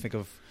 I'm trying to think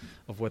of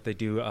what they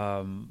do.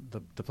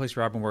 The place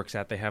Robin works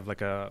at, they have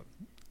like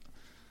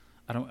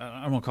I don't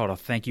want to call it a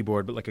thank you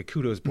board, but like a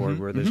kudos board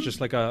where there's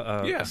just like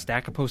a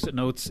stack of Post-it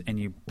notes, and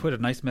you put a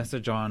nice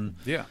message on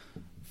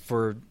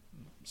for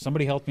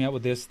somebody helped me out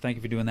with this. Thank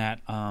you for doing that.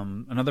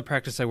 Another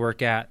practice I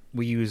work at,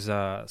 we use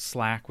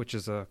Slack, which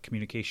is a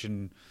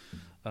communication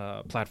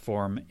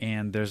platform,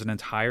 and there's an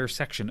entire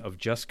section of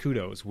just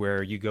kudos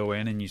where you go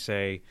in and you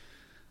say,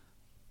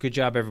 good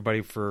job,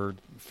 everybody, for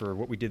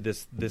what we did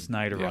this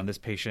night or on this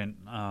patient.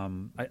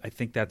 I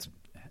think it's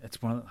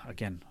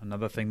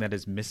another thing that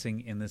is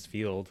missing in this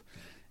field.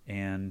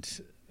 And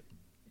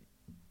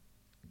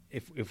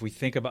if we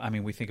think about,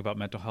 we think about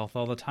mental health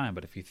all the time,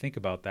 but if you think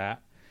about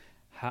that,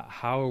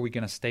 how are we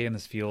going to stay in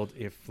this field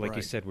if, like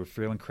you said, we're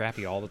feeling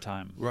crappy all the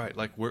time? Right.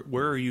 Like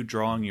where are you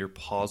drawing your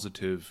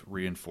positive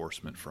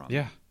reinforcement from?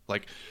 Yeah.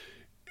 Like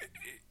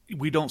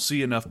we don't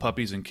see enough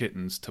puppies and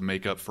kittens to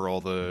make up for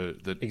all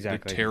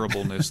the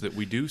terribleness that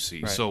we do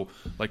see. Right. So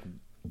like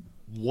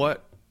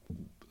what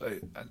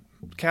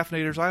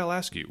caffeinators, I'll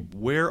ask you,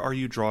 where are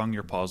you drawing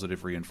your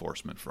positive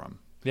reinforcement from?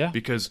 Yeah.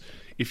 Because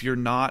if you're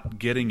not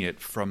getting it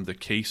from the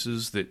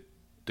cases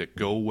that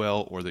go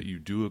well or that you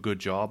do a good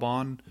job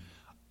on,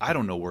 I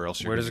don't know where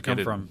else you're going to get it. Where does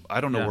it come from? I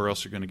don't know where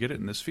else you're going to get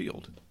it in this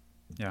field.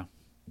 Yeah.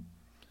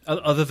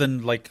 Other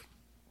than like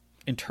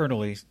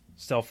internally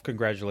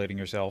self-congratulating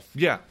yourself.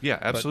 Yeah,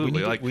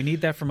 absolutely. We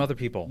need that from other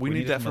people. We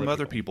need that from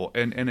other people.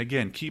 And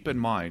again, keep in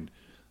mind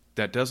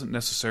that doesn't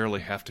necessarily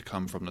have to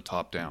come from the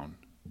top down.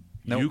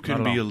 Nope, you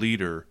can be a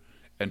leader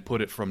and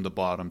put it from the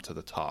bottom to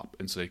the top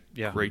and say,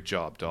 great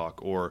job, doc.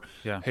 Or,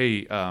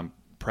 hey,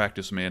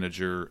 practice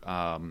manager,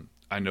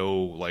 I know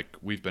like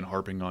we've been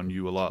harping on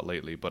you a lot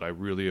lately, but I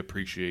really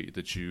appreciate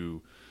that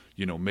you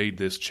made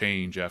this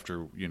change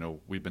after,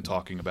 we've been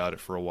talking about it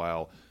for a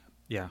while.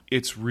 Yeah.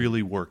 It's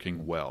really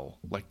working well.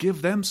 Like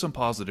give them some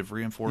positive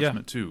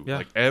reinforcement too. Yeah.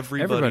 Like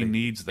everybody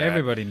needs that.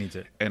 Everybody needs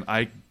it. And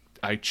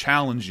I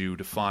challenge you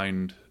to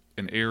find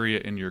an area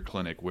in your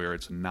clinic where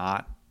it's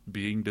not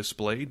being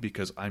displayed,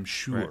 because I'm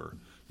sure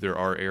there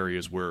are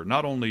areas where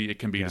not only it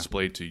can be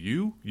displayed to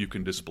you, you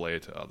can display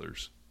it to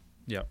others.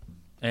 Yeah.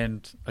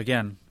 And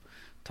again,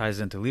 ties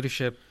into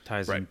leadership,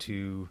 ties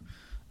into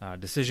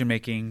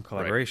decision-making,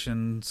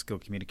 collaboration, skill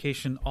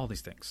communication, all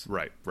these things.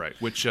 Right.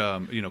 Which,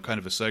 kind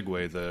of a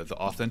segue, the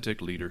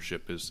authentic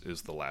leadership is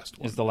the last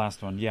one. Is the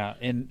last one, yeah.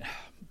 And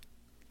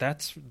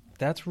that's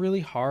really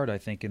hard, I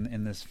think,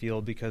 in this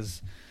field,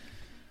 because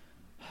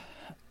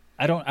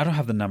I don't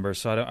have the numbers,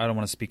 so I don't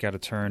want to speak out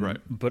of turn. Right.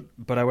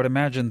 But I would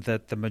imagine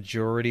that the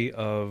majority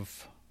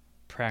of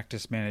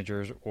practice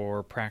managers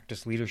or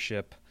practice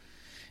leadership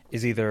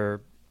is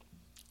either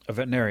a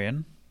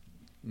veterinarian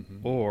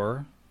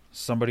or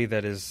somebody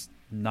that is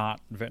not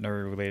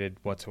veterinary related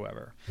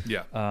whatsoever.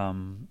 Yeah.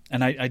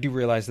 And I do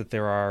realize that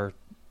there are...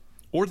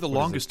 Or the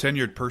longest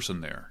tenured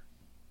person there.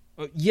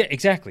 Yeah,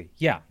 exactly.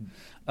 Yeah.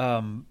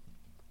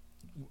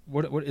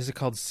 What is it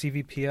called?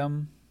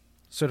 CVPM?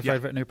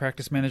 Certified Veterinary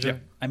Practice Manager?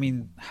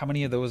 Yeah. How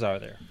many of those are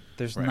there?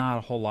 There's not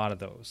a whole lot of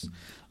those.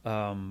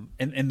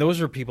 And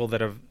those are people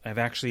that have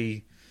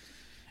actually...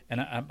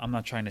 And I'm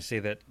not trying to say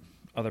that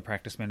other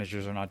practice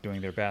managers are not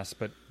doing their best,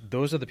 but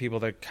those are the people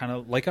that kind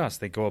of like us.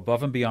 They go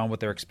above and beyond what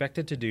they're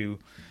expected to do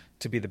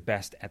to be the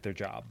best at their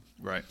job.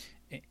 Right.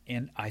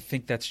 And I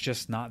think that's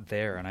just not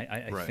there. And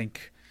I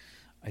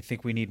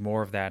think we need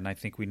more of that. And I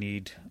think we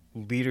need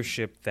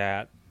leadership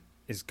that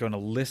is going to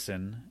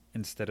listen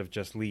instead of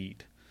just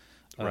lead.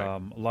 Right.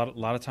 A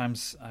lot of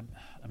times,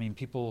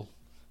 people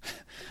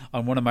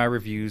on one of my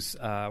reviews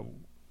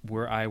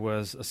where I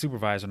was a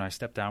supervisor and I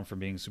stepped down from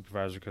being a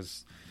supervisor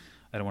because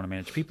I don't want to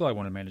manage people. I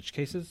want to manage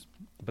cases,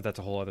 but that's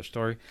a whole other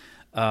story.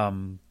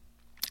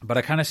 But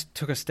I kind of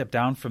took a step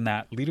down from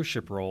that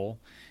leadership role.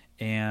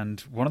 And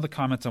one of the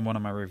comments on one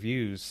of my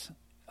reviews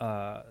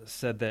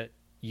said that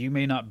you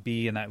may not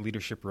be in that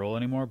leadership role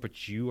anymore,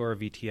 but you are a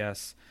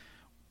VTS.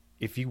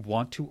 If you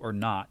want to or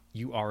not,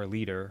 you are a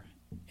leader,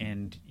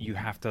 and you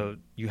have to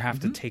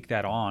take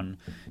that on,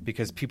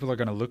 because people are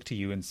going to look to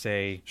you and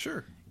say,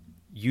 "Sure,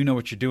 you know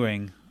what you're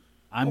doing.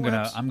 I'm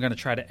gonna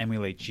try to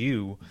emulate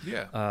you."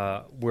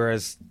 Yeah.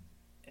 Whereas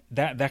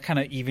that kind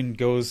of even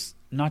goes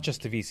not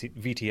just to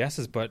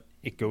VTSs, but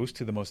it goes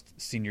to the most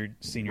senior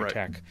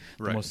tech,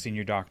 the most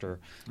senior doctor.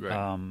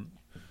 Right.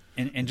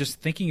 And just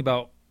thinking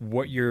about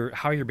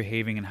how you're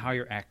behaving and how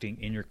you're acting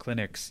in your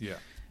clinics. Yeah.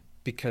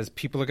 Because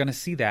people are going to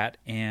see that,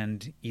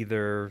 and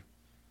either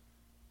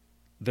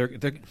they're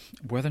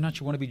whether or not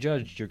you want to be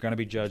judged, you're going to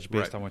be judged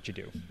based on what you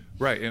do.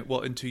 Right.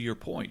 And to your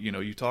point,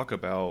 you talk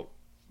about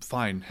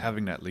fine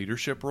having that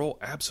leadership role.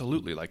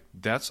 Absolutely. Like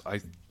that's,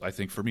 I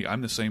think for me,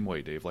 I'm the same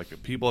way, Dave.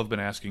 Like people have been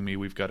asking me,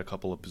 we've got a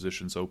couple of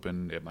positions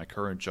open at my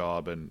current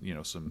job and,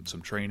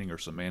 some training or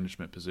some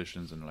management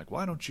positions. And they're like,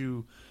 why don't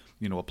you,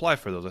 apply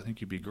for those? I think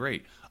you'd be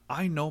great.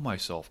 I know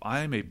myself. I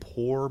am a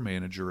poor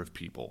manager of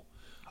people.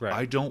 Right.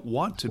 I don't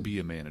want to be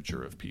a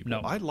manager of people.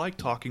 No. I like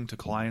talking to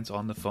clients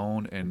on the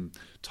phone and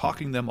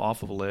talking them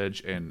off of a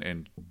ledge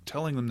and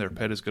telling them their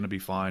pet is going to be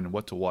fine and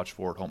what to watch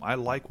for at home. I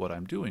like what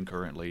I'm doing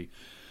currently.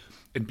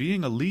 And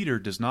being a leader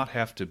does not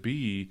have to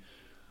be,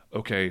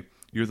 okay,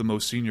 you're the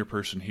most senior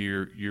person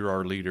here, you're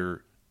our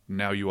leader,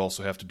 now you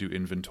also have to do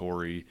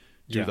inventory,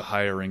 do the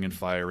hiring and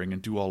firing,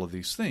 and do all of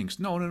these things.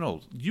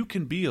 No. You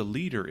can be a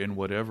leader in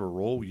whatever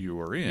role you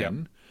are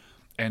in,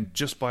 and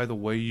just by the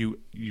way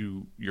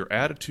your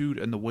attitude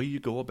and the way you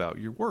go about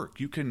your work.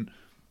 You can,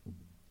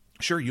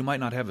 sure, you might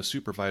not have a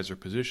supervisor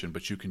position,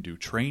 but you can do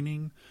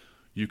training,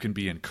 you can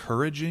be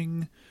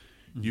encouraging,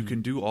 you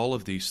can do all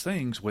of these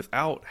things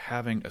without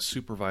having a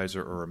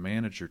supervisor or a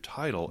manager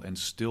title and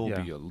still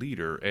be a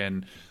leader.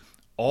 And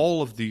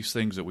all of these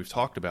things that we've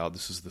talked about,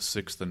 this is the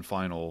sixth and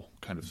final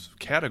kind of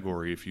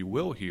category, if you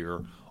will,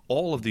 here.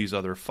 All of these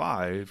other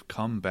five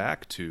come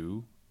back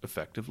to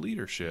effective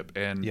leadership.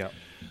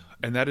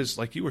 And that is,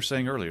 like you were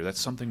saying earlier,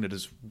 that's something that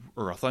is,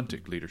 or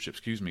authentic leadership,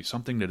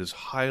 something that is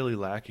highly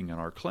lacking in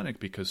our clinic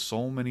because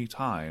so many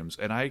times,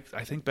 and I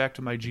think back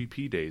to my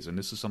GP days, and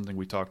this is something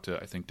we talked to,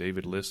 I think,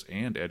 David Liss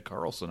and Ed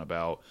Carlson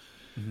about,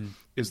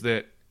 is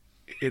that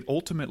it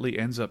ultimately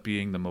ends up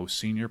being the most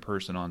senior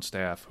person on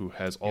staff who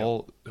has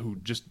who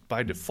just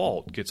by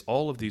default gets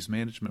all of these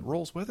management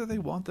roles, whether they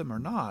want them or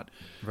not.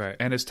 Right.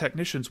 And as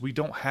technicians, we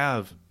don't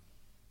have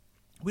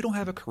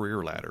a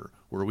career ladder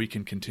where we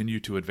can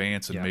continue to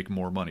advance and make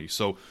more money.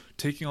 So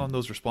taking on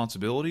those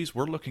responsibilities,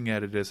 we're looking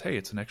at it as, hey,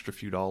 it's an extra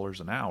few dollars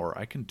an hour.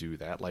 I can do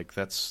that. Like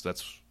that's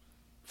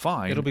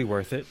fine. It'll be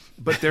worth it.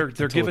 But they're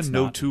given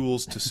no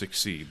tools to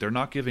succeed. They're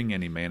not giving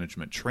any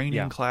management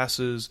training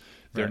classes.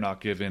 They're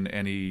not given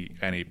any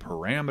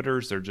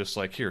parameters. They're just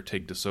like, here,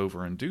 take this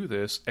over and do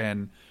this.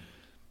 And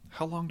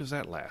how long does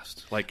that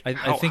last? Like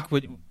I think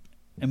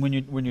and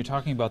when you're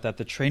talking about that,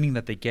 the training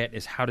that they get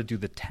is how to do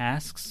the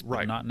tasks,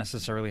 but not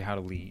necessarily how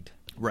to lead.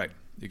 Right.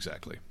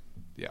 Exactly.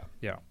 Yeah.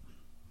 Yeah.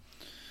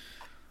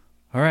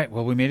 All right.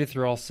 Well, we made it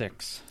through all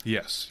six.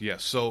 Yes.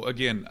 So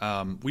again,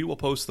 we will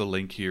post the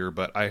link here,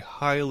 but I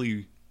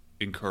highly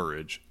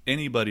encourage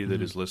anybody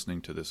that is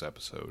listening to this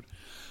episode.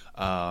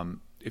 We'll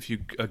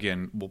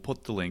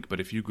put the link, but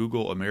if you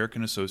Google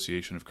American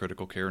Association of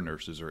Critical Care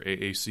Nurses, or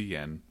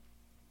AACN,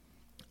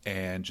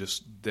 and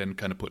just then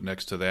kind of put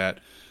next to that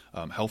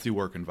healthy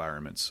work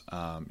environments,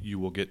 you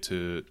will get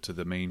to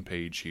the main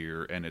page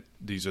here, and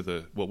these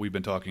are what we've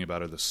been talking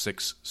about are the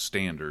 6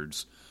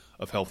 standards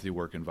of healthy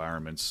work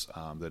environments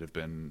that have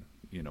been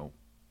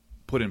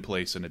put in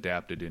place and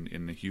adapted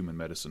in the human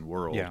medicine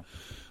world. Yeah.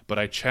 But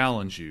I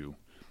challenge you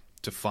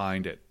to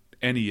find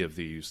any of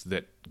these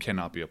that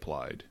cannot be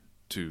applied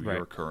to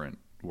your current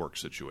work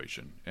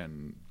situation,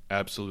 and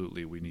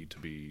absolutely we need to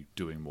be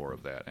doing more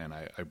of that. And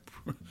I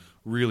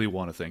really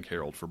want to thank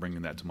Harold for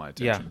bringing that to my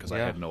attention, because I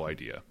had no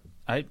idea.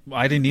 I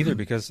didn't either,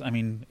 because I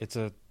mean it's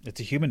a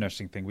human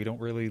nursing thing. We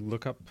don't really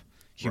look up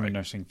human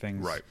nursing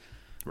things.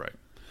 Right.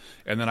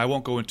 And then I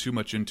won't go too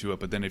much into it,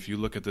 but then if you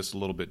look at this a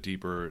little bit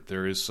deeper,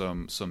 there is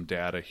some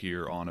data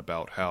here on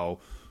about how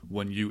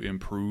when you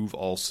improve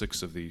all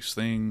 6 of these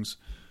things,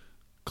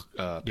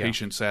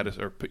 patient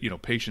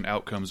patient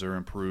outcomes are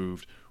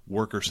improved,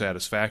 worker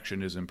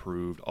satisfaction is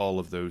improved, all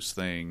of those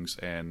things,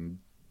 and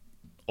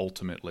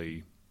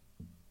ultimately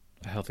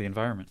a healthy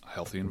environment.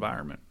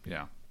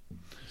 Yeah.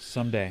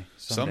 Someday.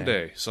 So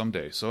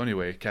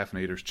anyway,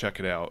 caffeinators, check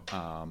it out.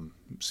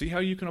 See how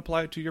you can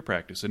apply it to your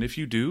practice, and if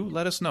you do,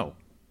 let us know.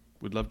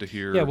 We'd love to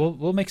hear. Yeah,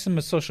 we'll make some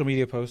social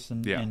media posts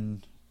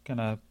and kind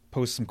of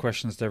post some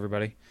questions to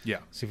everybody. Yeah.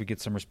 See if we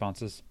get some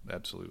responses.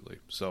 Absolutely.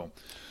 So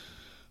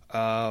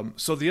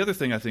the other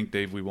thing I think,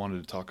 Dave, we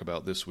wanted to talk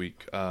about this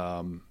week,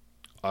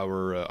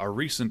 our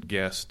recent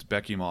guest,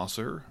 Becky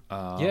Mosser,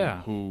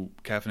 who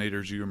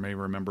caffeinators, you may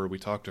remember, we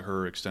talked to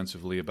her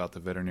extensively about the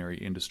veterinary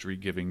industry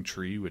giving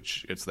tree,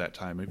 which it's that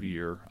time of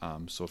year.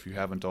 So if you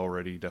haven't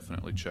already,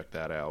 definitely check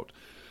that out.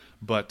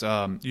 But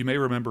you may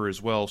remember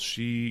as well,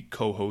 she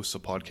co-hosts a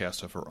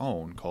podcast of her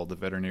own called The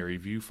Veterinary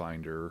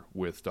Viewfinder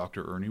with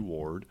Dr. Ernie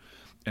Ward.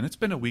 And it's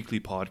been a weekly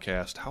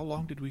podcast. How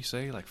long did we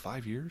say? Like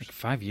 5 years? Like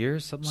 5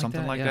 years,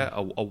 something like that.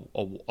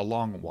 A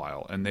long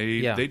while. And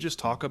they just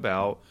talk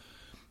about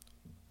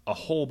a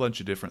whole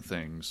bunch of different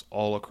things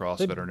all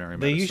across veterinary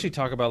medicine. They usually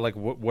talk about like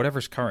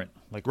whatever's current.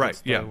 Like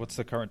what's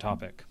the current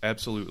topic?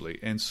 Absolutely.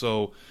 And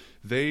so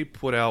they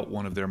put out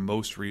one of their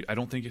most I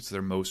don't think it's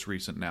their most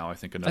recent now. I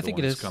think one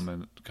has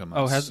come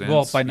out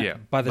since. By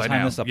the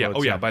time this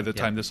uploads. By the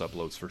time this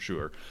uploads, for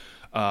sure.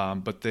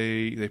 But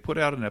they put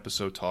out an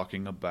episode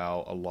talking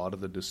about a lot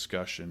of the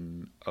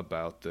discussion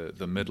about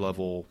the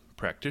mid-level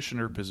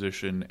practitioner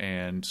position,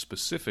 and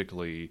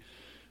specifically,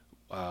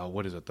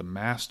 what is it? The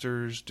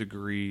master's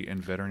degree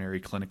in veterinary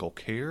clinical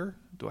care.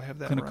 Do I have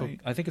that right?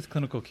 I think it's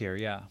clinical care,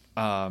 yeah.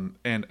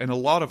 And a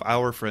lot of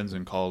our friends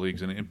and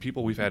colleagues and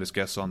people we've had as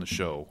guests on the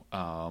show,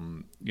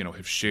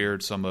 have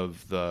shared some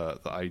of the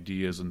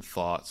ideas and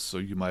thoughts. So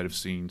you might have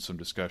seen some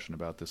discussion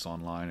about this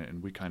online,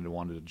 and we kind of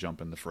wanted to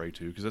jump in the fray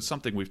too, because it's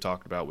something we've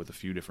talked about with a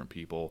few different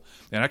people.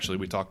 And actually,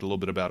 we talked a little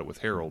bit about it with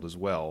Harold as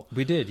well.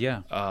 We did,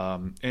 yeah.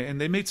 And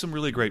they made some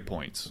really great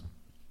points.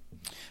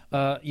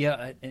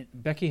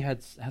 Becky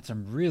had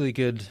some really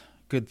good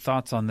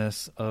thoughts on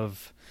this.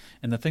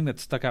 And the thing that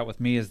stuck out with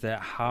me is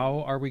that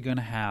how are we going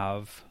to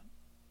have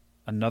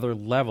another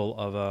level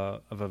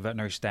of a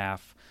veterinary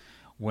staff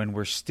when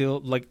we're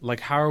still like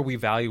how are we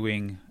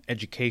valuing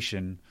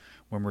education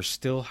when we're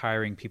still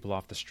hiring people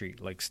off the street,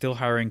 like still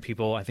hiring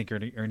people? I think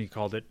Ernie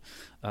called it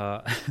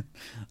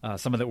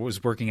someone that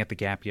was working at the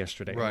Gap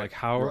yesterday. Right. Like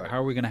how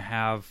are we going to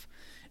have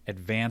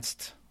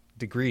advanced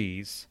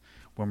degrees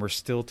when we're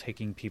still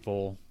taking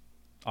people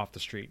off the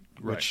street,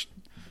 right. Which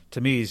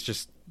to me is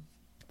just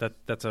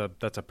that's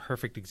a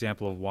perfect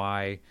example of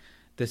why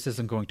this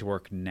isn't going to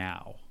work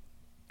now.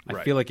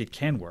 I feel like it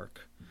can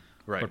work,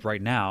 right. But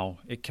right now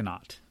it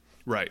cannot.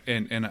 Right,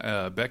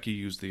 and Becky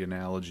used the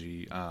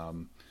analogy.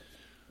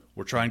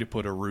 We're trying to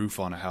put a roof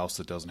on a house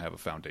that doesn't have a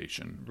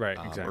foundation, right?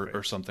 Exactly,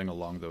 or something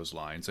along those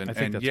lines. And I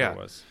think that's what it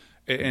was.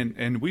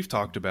 And we've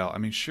talked about, I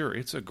mean, sure,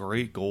 it's a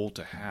great goal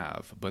to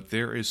have, but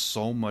there is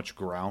so much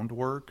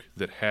groundwork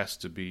that has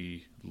to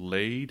be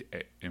laid,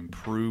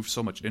 improved,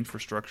 so much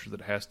infrastructure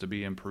that has to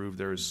be improved.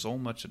 There is so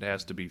much that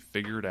has to be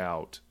figured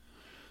out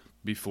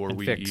before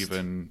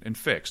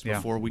fixed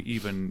before we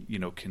even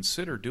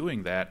consider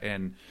doing that.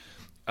 And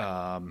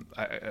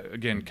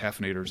again,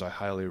 caffeinators, I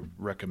highly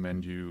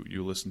recommend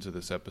you listen to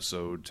this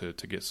episode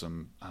to get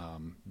some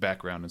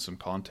background and some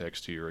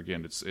context here.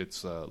 Again,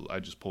 it's I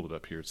just pulled it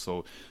up here.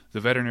 So the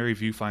Veterinary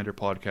Viewfinder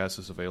podcast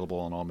is available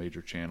on all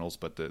major channels,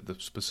 but the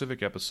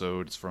specific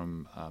episode is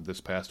from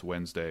this past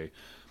Wednesday.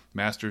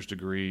 Master's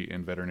degree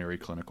in veterinary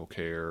clinical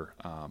care,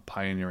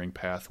 pioneering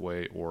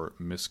pathway or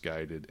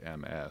misguided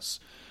MS.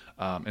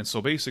 And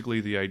so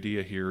basically the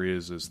idea here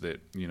is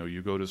that,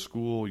 you go to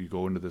school, you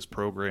go into this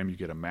program, you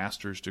get a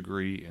master's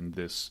degree in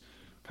this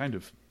kind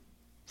of,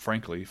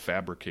 frankly,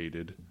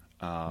 fabricated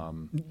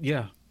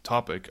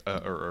topic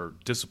or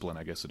discipline,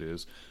 I guess it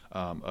is,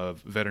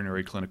 of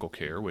veterinary clinical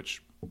care,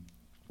 which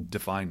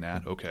define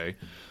that, okay.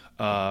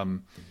 But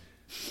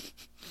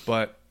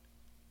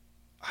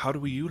how do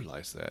we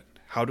utilize that?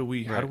 How do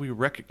we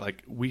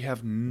we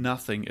have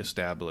nothing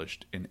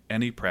established in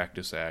any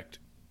practice act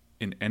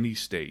in any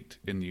state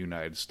in the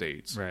United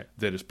States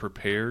that is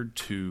prepared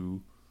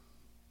to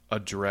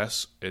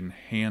address and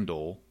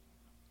handle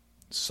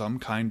some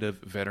kind of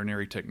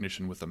veterinary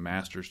technician with a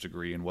master's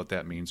degree and what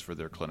that means for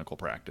their clinical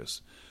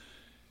practice.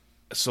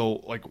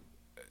 So,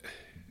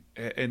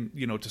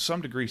 to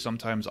some degree,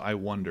 sometimes I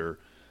wonder,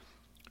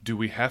 do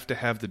we have to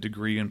have the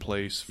degree in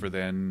place for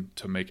then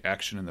to make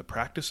action in the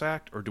Practice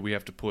Act, or do we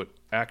have to put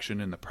action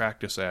in the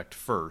Practice Act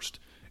first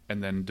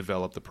and then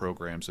develop the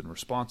programs in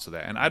response to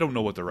that? And I don't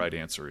know what the right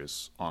answer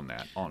is on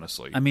that,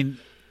 honestly. I mean,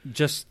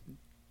 just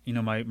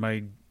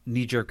my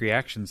knee-jerk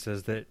reaction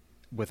says that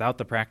without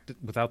the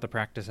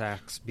Practice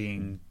Acts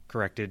being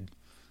corrected,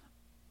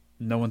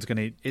 no one's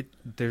going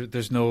to.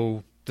 There's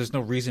no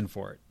reason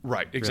for it.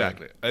 Right,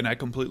 exactly, really. And I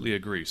completely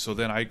agree. So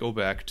then I go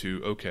back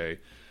to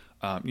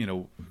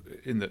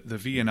in the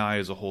V&I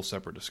is a whole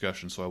separate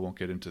discussion, so I won't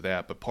get into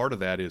that. But part of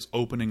that is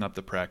opening up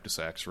the Practice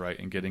Acts, right,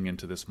 and getting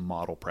into this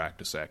Model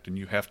Practice Act, and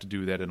you have to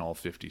do that in all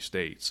 50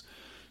 states.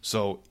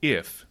 So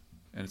it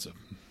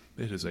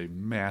is a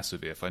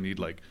massive if. I need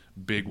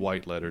big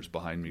white letters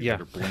behind me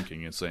that are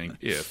blinking and saying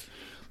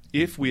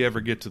if we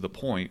ever get to the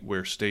point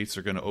where states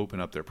are going to open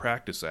up their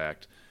Practice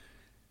Act,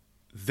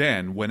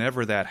 then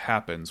whenever that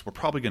happens, we're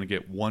probably going to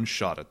get one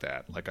shot at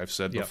that, like I've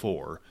said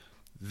before.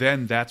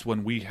 Then that's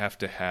when we have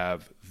to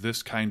have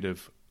this kind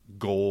of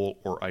goal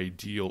or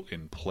ideal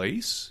in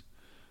place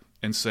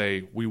and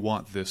say, we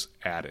want this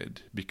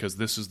added because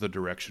this is the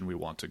direction we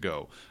want to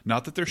go.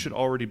 Not that there should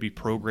already be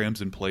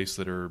programs in place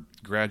that are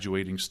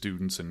graduating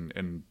students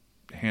and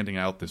handing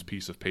out this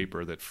piece of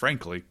paper that,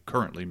 frankly,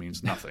 currently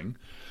means nothing.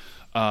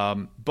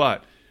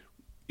 But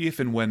if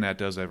and when that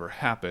does ever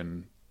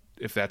happen,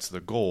 if that's the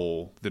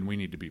goal, then we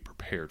need to be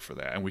prepared for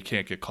that. And we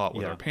can't get caught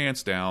with our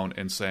pants down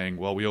and saying,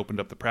 well, we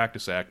opened up the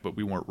Practice Act, but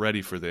we weren't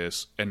ready for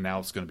this, and now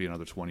it's going to be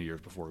another 20 years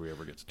before we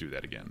ever get to do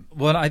that again.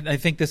 Well, I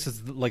think this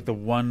is the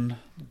one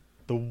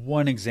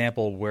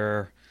example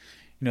where,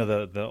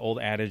 the old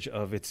adage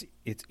of it's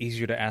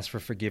easier to ask for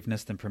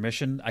forgiveness than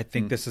permission. I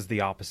think this is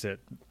the opposite.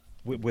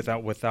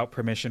 Without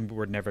permission,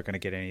 we're never going to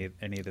get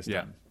any of this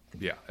done.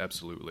 Yeah,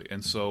 absolutely.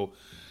 And so,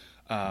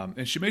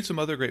 and she made some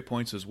other great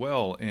points as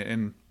well.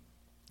 And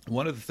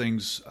one of the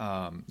things,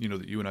 that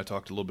you and I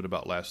talked a little bit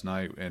about last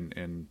night,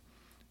 and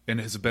and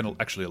has been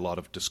actually a lot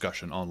of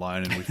discussion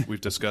online, and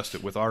we've discussed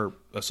it with our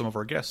some of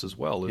our guests as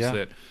well, is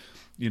that,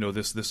 you know,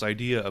 this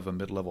idea of a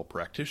mid-level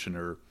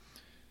practitioner,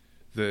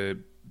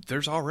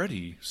 there's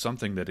already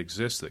something that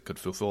exists that could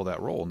fulfill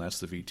that role, and that's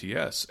the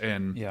VTS.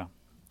 And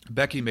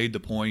Becky made the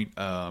point,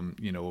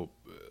 you know,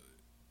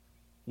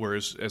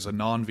 whereas as a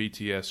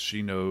non-VTS,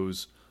 she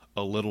knows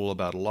a little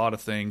about a lot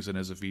of things, and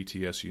as a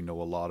VTS, you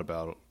know a lot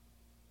about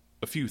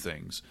a few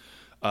things.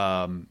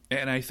 And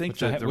I think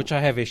which I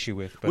have issue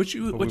with,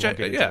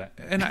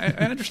 and I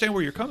understand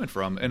where you're coming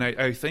from, and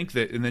I think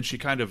that, and then she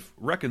kind of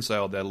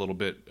reconciled that a little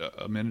bit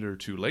a minute or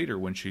two later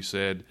when she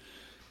said,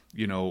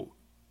 you know,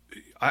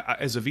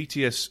 as a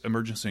VTS,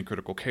 emergency and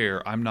critical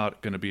care, I'm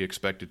not going to be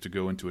expected to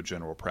go into a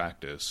general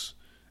practice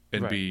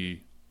and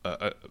be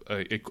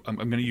I'm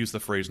going to use the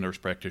phrase nurse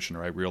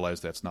practitioner. I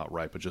realize that's not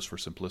right, but just for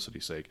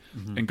simplicity's sake,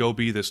 and go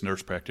be this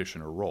nurse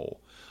practitioner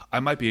role. I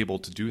might be able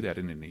to do that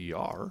in an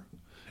ER.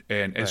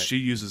 And as she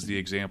uses the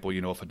example,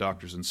 you know, if a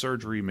doctor's in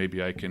surgery,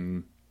 maybe I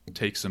can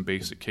take some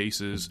basic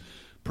cases,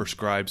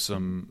 prescribe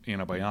some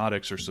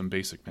antibiotics or some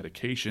basic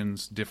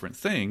medications, different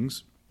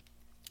things.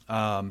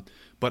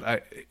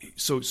 But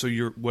so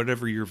your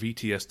whatever your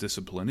VTS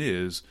discipline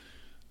is,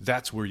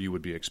 that's where you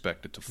would be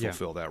expected to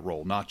fulfill that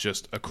role, not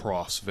just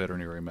across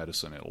veterinary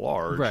medicine at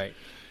large. Right.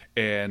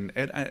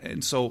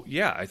 And so,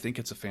 yeah, I think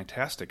it's a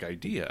fantastic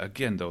idea.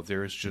 Again, though,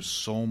 there is just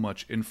so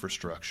much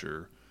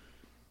infrastructure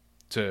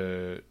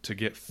to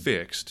get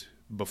fixed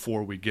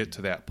before we get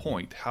to that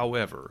point.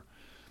 However,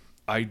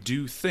 I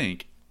do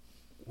think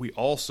we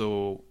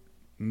also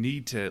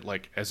need to,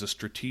 like, as a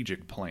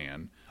strategic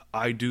plan,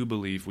 I do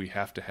believe we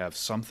have to have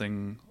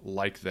something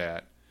like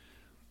that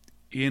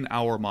in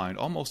our mind,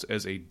 almost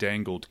as a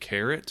dangled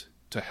carrot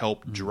to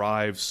help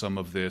drive some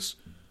of this.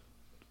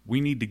 We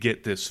need to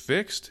get this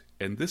fixed,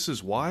 and this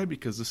is why,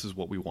 because this is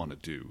what we want to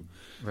do.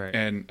 Right.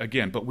 And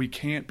again, but we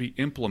can't be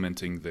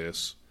implementing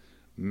this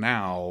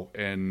now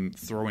and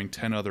throwing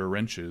 10 other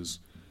wrenches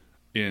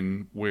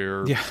in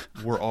where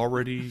we're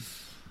already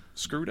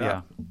screwed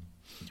up.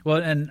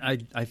 Well, and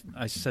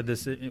I said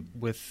this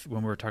with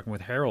when we were talking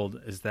with Harold,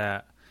 is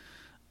that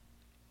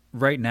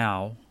right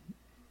now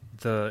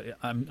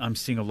I'm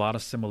seeing a lot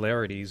of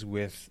similarities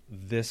with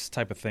this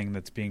type of thing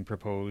that's being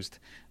proposed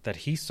that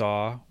he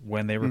saw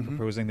when they were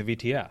proposing the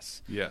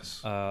VTS.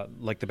 Yes.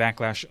 Like the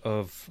backlash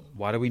of,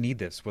 why do we need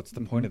this? What's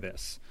the point of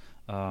this?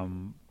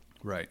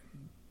 Right.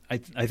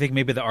 I think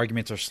maybe the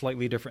arguments are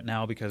slightly different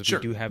now because we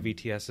do have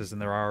VTSs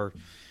and there are,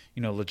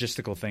 you know,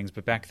 logistical things.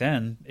 But back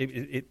then,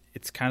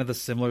 it's kind of the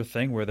similar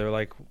thing where they're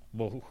like,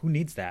 well, who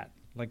needs that?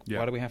 Like,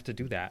 why do we have to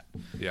do that?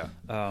 Yeah.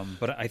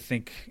 But I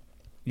think,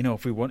 you know,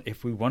 if we want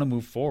to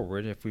move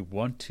forward, if we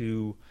want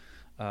to,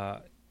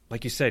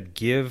 like you said,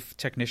 give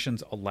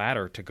technicians a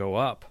ladder to go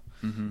up.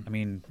 I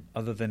mean,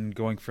 other than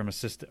going from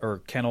assistant or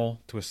kennel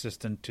to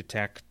assistant to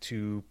tech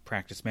to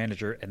practice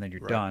manager, and then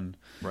you're done.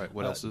 Right.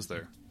 What else is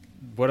there?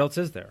 What else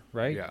is there?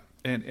 Right. Yeah.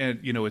 And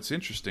you know, it's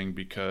interesting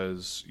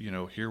because, you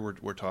know, here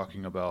we're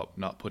talking about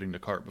not putting the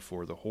cart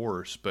before the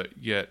horse, but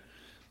yet,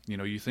 you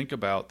know, you think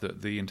about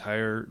the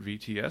entire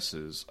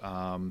VTSs.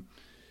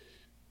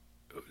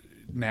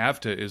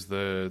 NAVTA is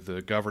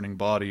the governing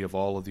body of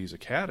all of these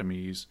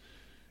academies,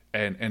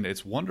 and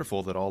it's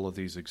wonderful that all of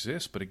these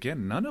exist. But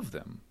again, none of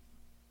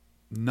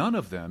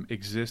them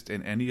exist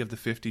in any of the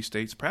 50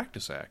 states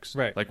practice acts.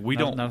 Right. Like we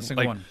not a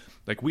single one.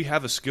 Like we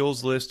have a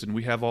skills list and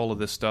we have all of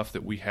this stuff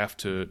that we have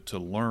to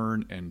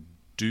learn and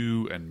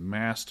do and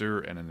master,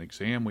 and an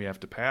exam we have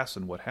to pass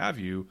and what have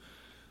you.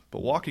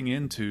 But walking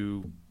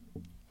into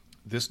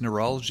this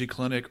neurology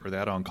clinic or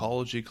that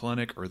oncology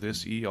clinic or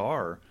this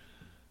ER,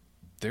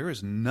 there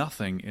is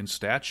nothing in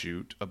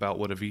statute about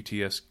what a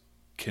VTS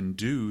can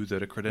do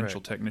that a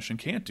credentialed technician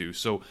can't do.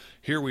 So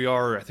here we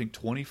are, I think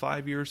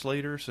 25 years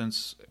later,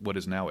 since what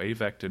is now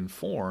AVECT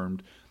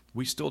formed,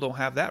 we still don't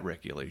have that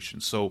regulation.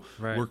 So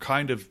we're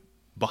kind of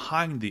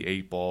behind the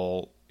 8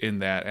 ball in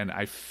that, and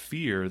I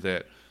fear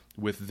that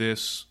with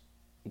this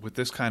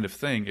kind of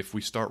thing, if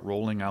we start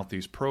rolling out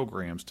these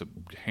programs to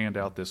hand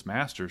out this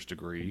master's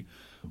degree,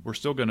 we're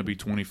still going to be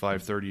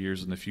 25, 30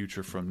 years in the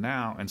future from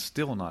now and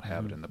still not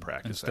have it in the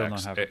practice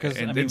acts.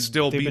 And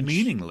still be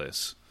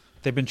meaningless.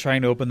 They've been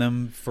trying to open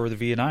them for the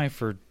V&I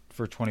for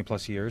 20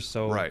 plus years.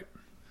 So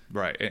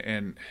Right.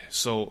 And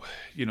so,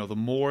 you know, the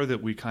more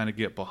that we kind of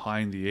get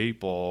behind the 8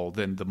 ball,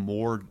 then the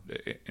more,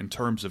 in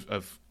terms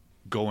of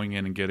going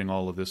in and getting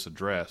all of this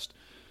addressed,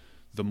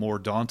 the more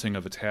daunting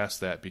of a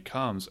task that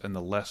becomes, and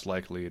the less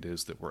likely it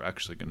is that we're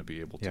actually going to be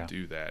able to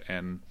do that.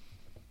 And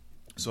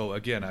so,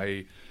 again,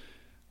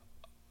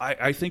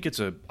 I think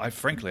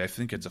frankly, I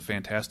think it's a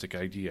fantastic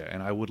idea,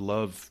 and I would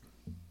love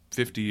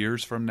 50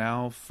 years from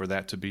now for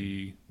that to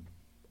be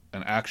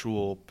an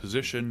actual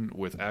position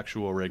with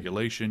actual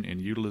regulation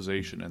and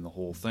utilization and the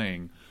whole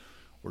thing.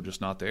 We're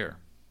just not there.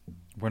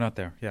 We're not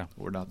there. Yeah,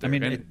 we're not there. I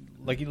mean,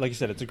 like you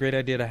said, it's a great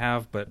idea to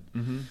have, but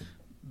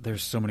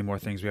there's so many more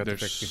things we have to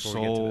fix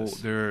before we get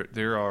to this.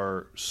 There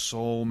are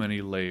so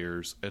many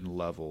layers and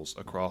levels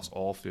across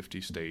all 50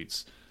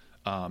 states.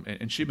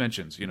 And she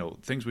mentions,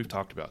 things we've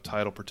talked about: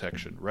 title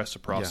protection,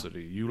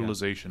 reciprocity,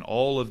 utilization,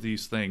 all of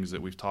these things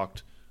that we've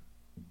talked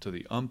to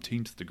the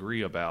umpteenth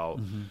degree about.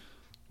 Mm-hmm.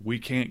 We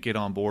can't get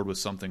on board with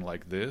something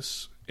like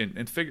this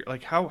and figure,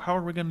 like, how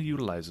are we going to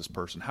utilize this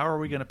person? How are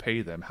we going to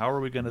pay them? How are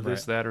we going to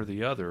this, that, or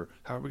the other?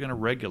 How are we going to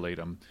regulate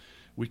them?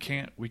 We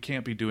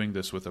can't be doing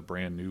this with a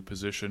brand new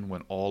position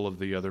when all of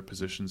the other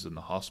positions in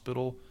the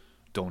hospital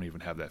don't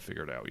even have that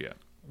figured out yet.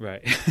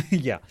 Right.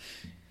 Yeah.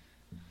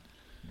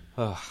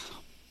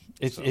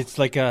 It's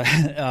like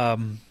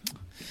Jim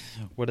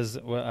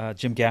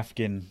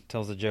Gaffigan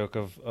tells a joke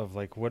of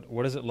like,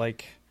 what is it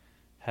like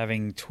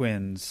having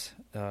twins?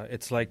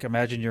 It's like,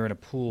 imagine you're in a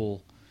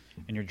pool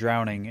and you're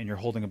drowning and you're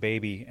holding a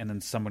baby and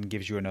then someone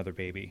gives you another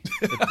baby.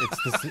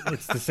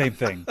 It's the same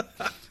thing.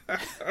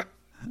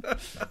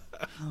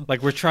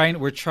 Like we're trying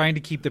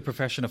to keep the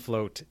profession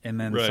afloat, and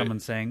then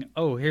someone's saying,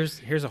 "Oh,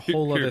 here's a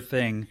whole other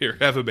thing. Here,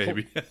 have a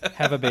baby.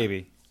 Have a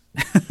baby."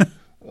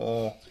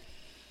 Well,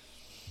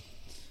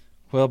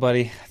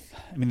 buddy,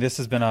 I mean, this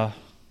is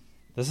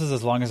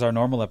as long as our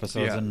normal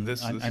episodes, and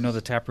I know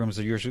the tap rooms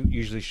are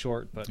usually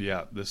short, but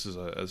yeah, this is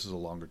a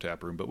longer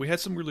tap room, but we had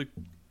some really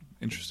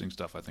interesting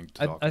stuff, I think,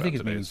 to talk about. I think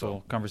it's today,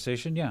 meaningful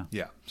conversation. Yeah.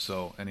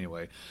 So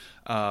anyway,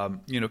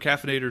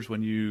 caffeinators,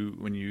 when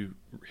you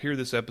hear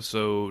this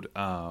episode,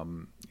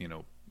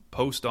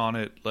 post on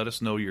it. Let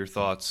us know your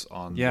thoughts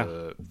on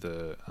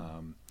the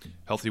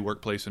Healthy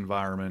Workplace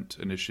Environment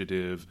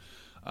Initiative,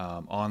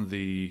 on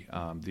the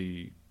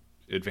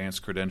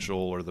advanced credential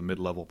or the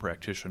mid-level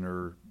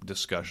practitioner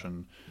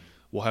discussion.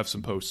 We'll have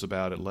some posts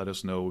about it. Let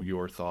us know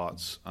your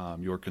thoughts,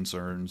 your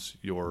concerns,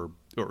 or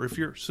if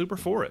you're super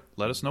for it,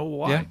 let us know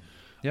why.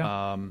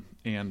 Yeah.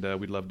 And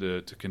we'd love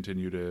to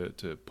continue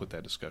to put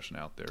that discussion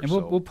out there. And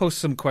we'll post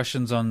some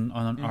questions on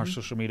our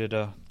social media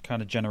to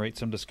kind of generate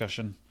some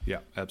discussion. Yeah,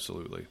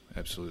 absolutely.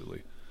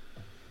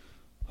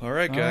 All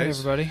right,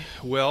 guys. All right, everybody.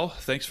 Well,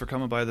 thanks for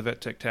coming by the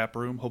Vet Tech Tap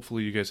Room.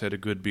 Hopefully you guys had a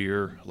good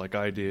beer like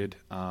I did.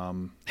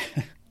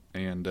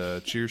 And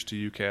cheers to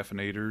you,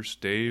 caffeinators.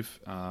 Dave,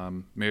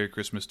 Merry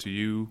Christmas to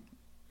you.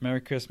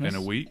 Merry Christmas. In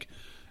a week.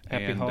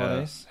 Happy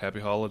holidays. Happy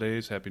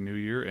holidays. Happy New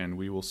Year. And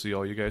we will see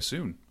all you guys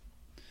soon.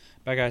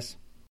 Bye, guys.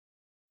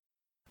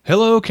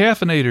 Hello,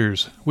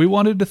 caffeinators. We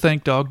wanted to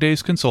thank Dog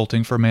Days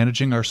Consulting for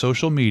managing our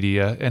social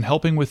media and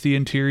helping with the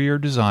interior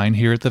design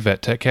here at the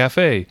Vet Tech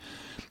Cafe.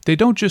 They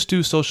don't just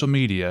do social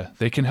media.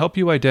 They can help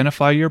you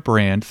identify your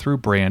brand through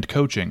brand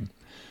coaching.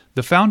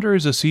 The founder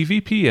is a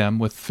CVPM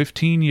with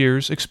 15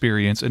 years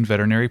experience in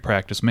veterinary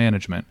practice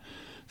management.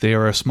 They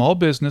are a small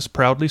business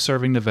proudly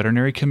serving the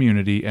veterinary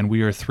community, and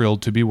we are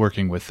thrilled to be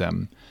working with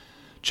them.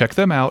 Check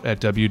them out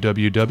at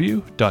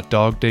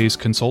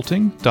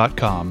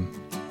www.dogdaysconsulting.com.